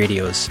Broadway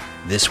Radio's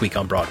This Week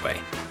on Broadway.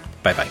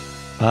 Bye-bye.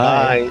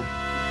 Bye.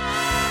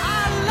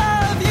 I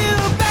love you,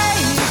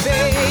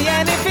 baby,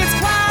 and if it's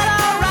quite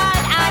all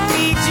right, I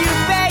need you,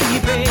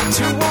 baby,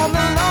 to warm the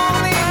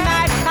lonely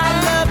night.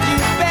 I love you,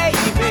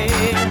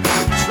 baby,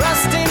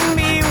 trust in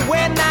me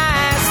when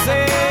I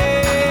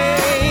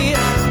say,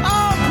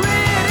 oh,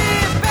 pretty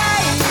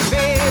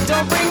baby,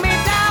 don't bring me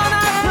down,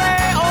 I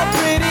pray, oh,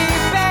 pretty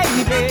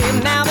baby,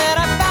 now that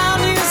I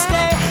found you,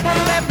 stay and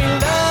let me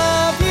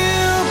love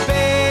you,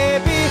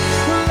 baby,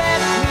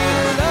 let me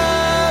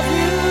love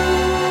you.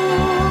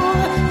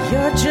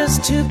 You're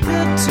just too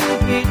good to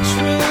be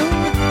true.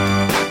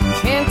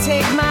 Can't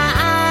take my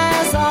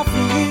eyes off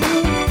of you.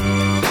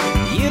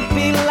 You'd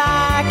be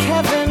like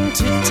heaven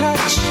to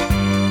touch.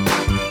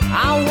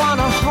 I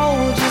wanna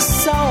hold you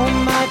so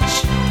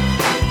much.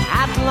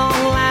 At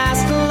long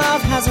last,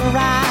 love has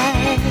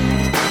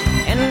arrived,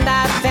 and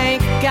I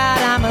thank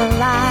God I'm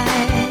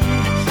alive.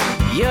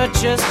 You're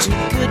just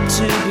too good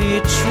to be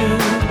true.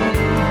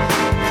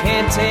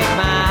 Can't take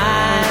my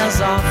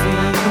eyes off you.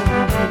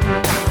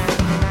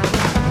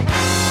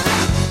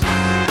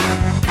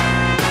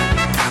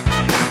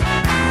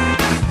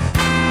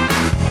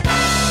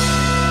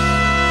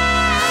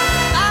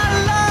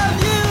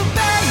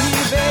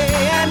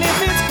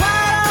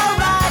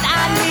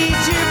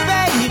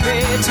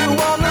 To warm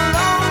the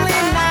lonely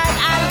night,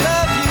 I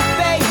love you,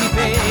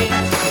 baby.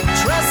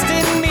 Trust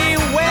in me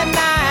when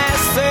I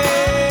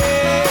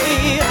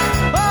say,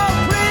 oh,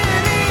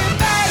 pretty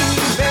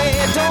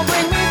baby, don't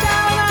bring me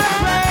down, I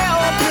pray.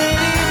 Oh,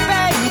 pretty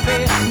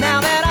baby,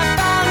 now that I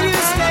found you,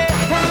 stay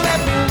and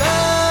let me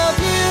love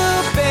you,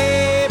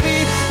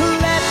 baby.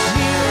 Let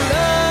me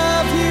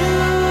love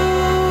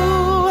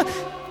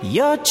you.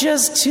 You're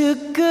just too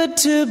good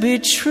to be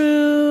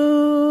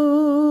true.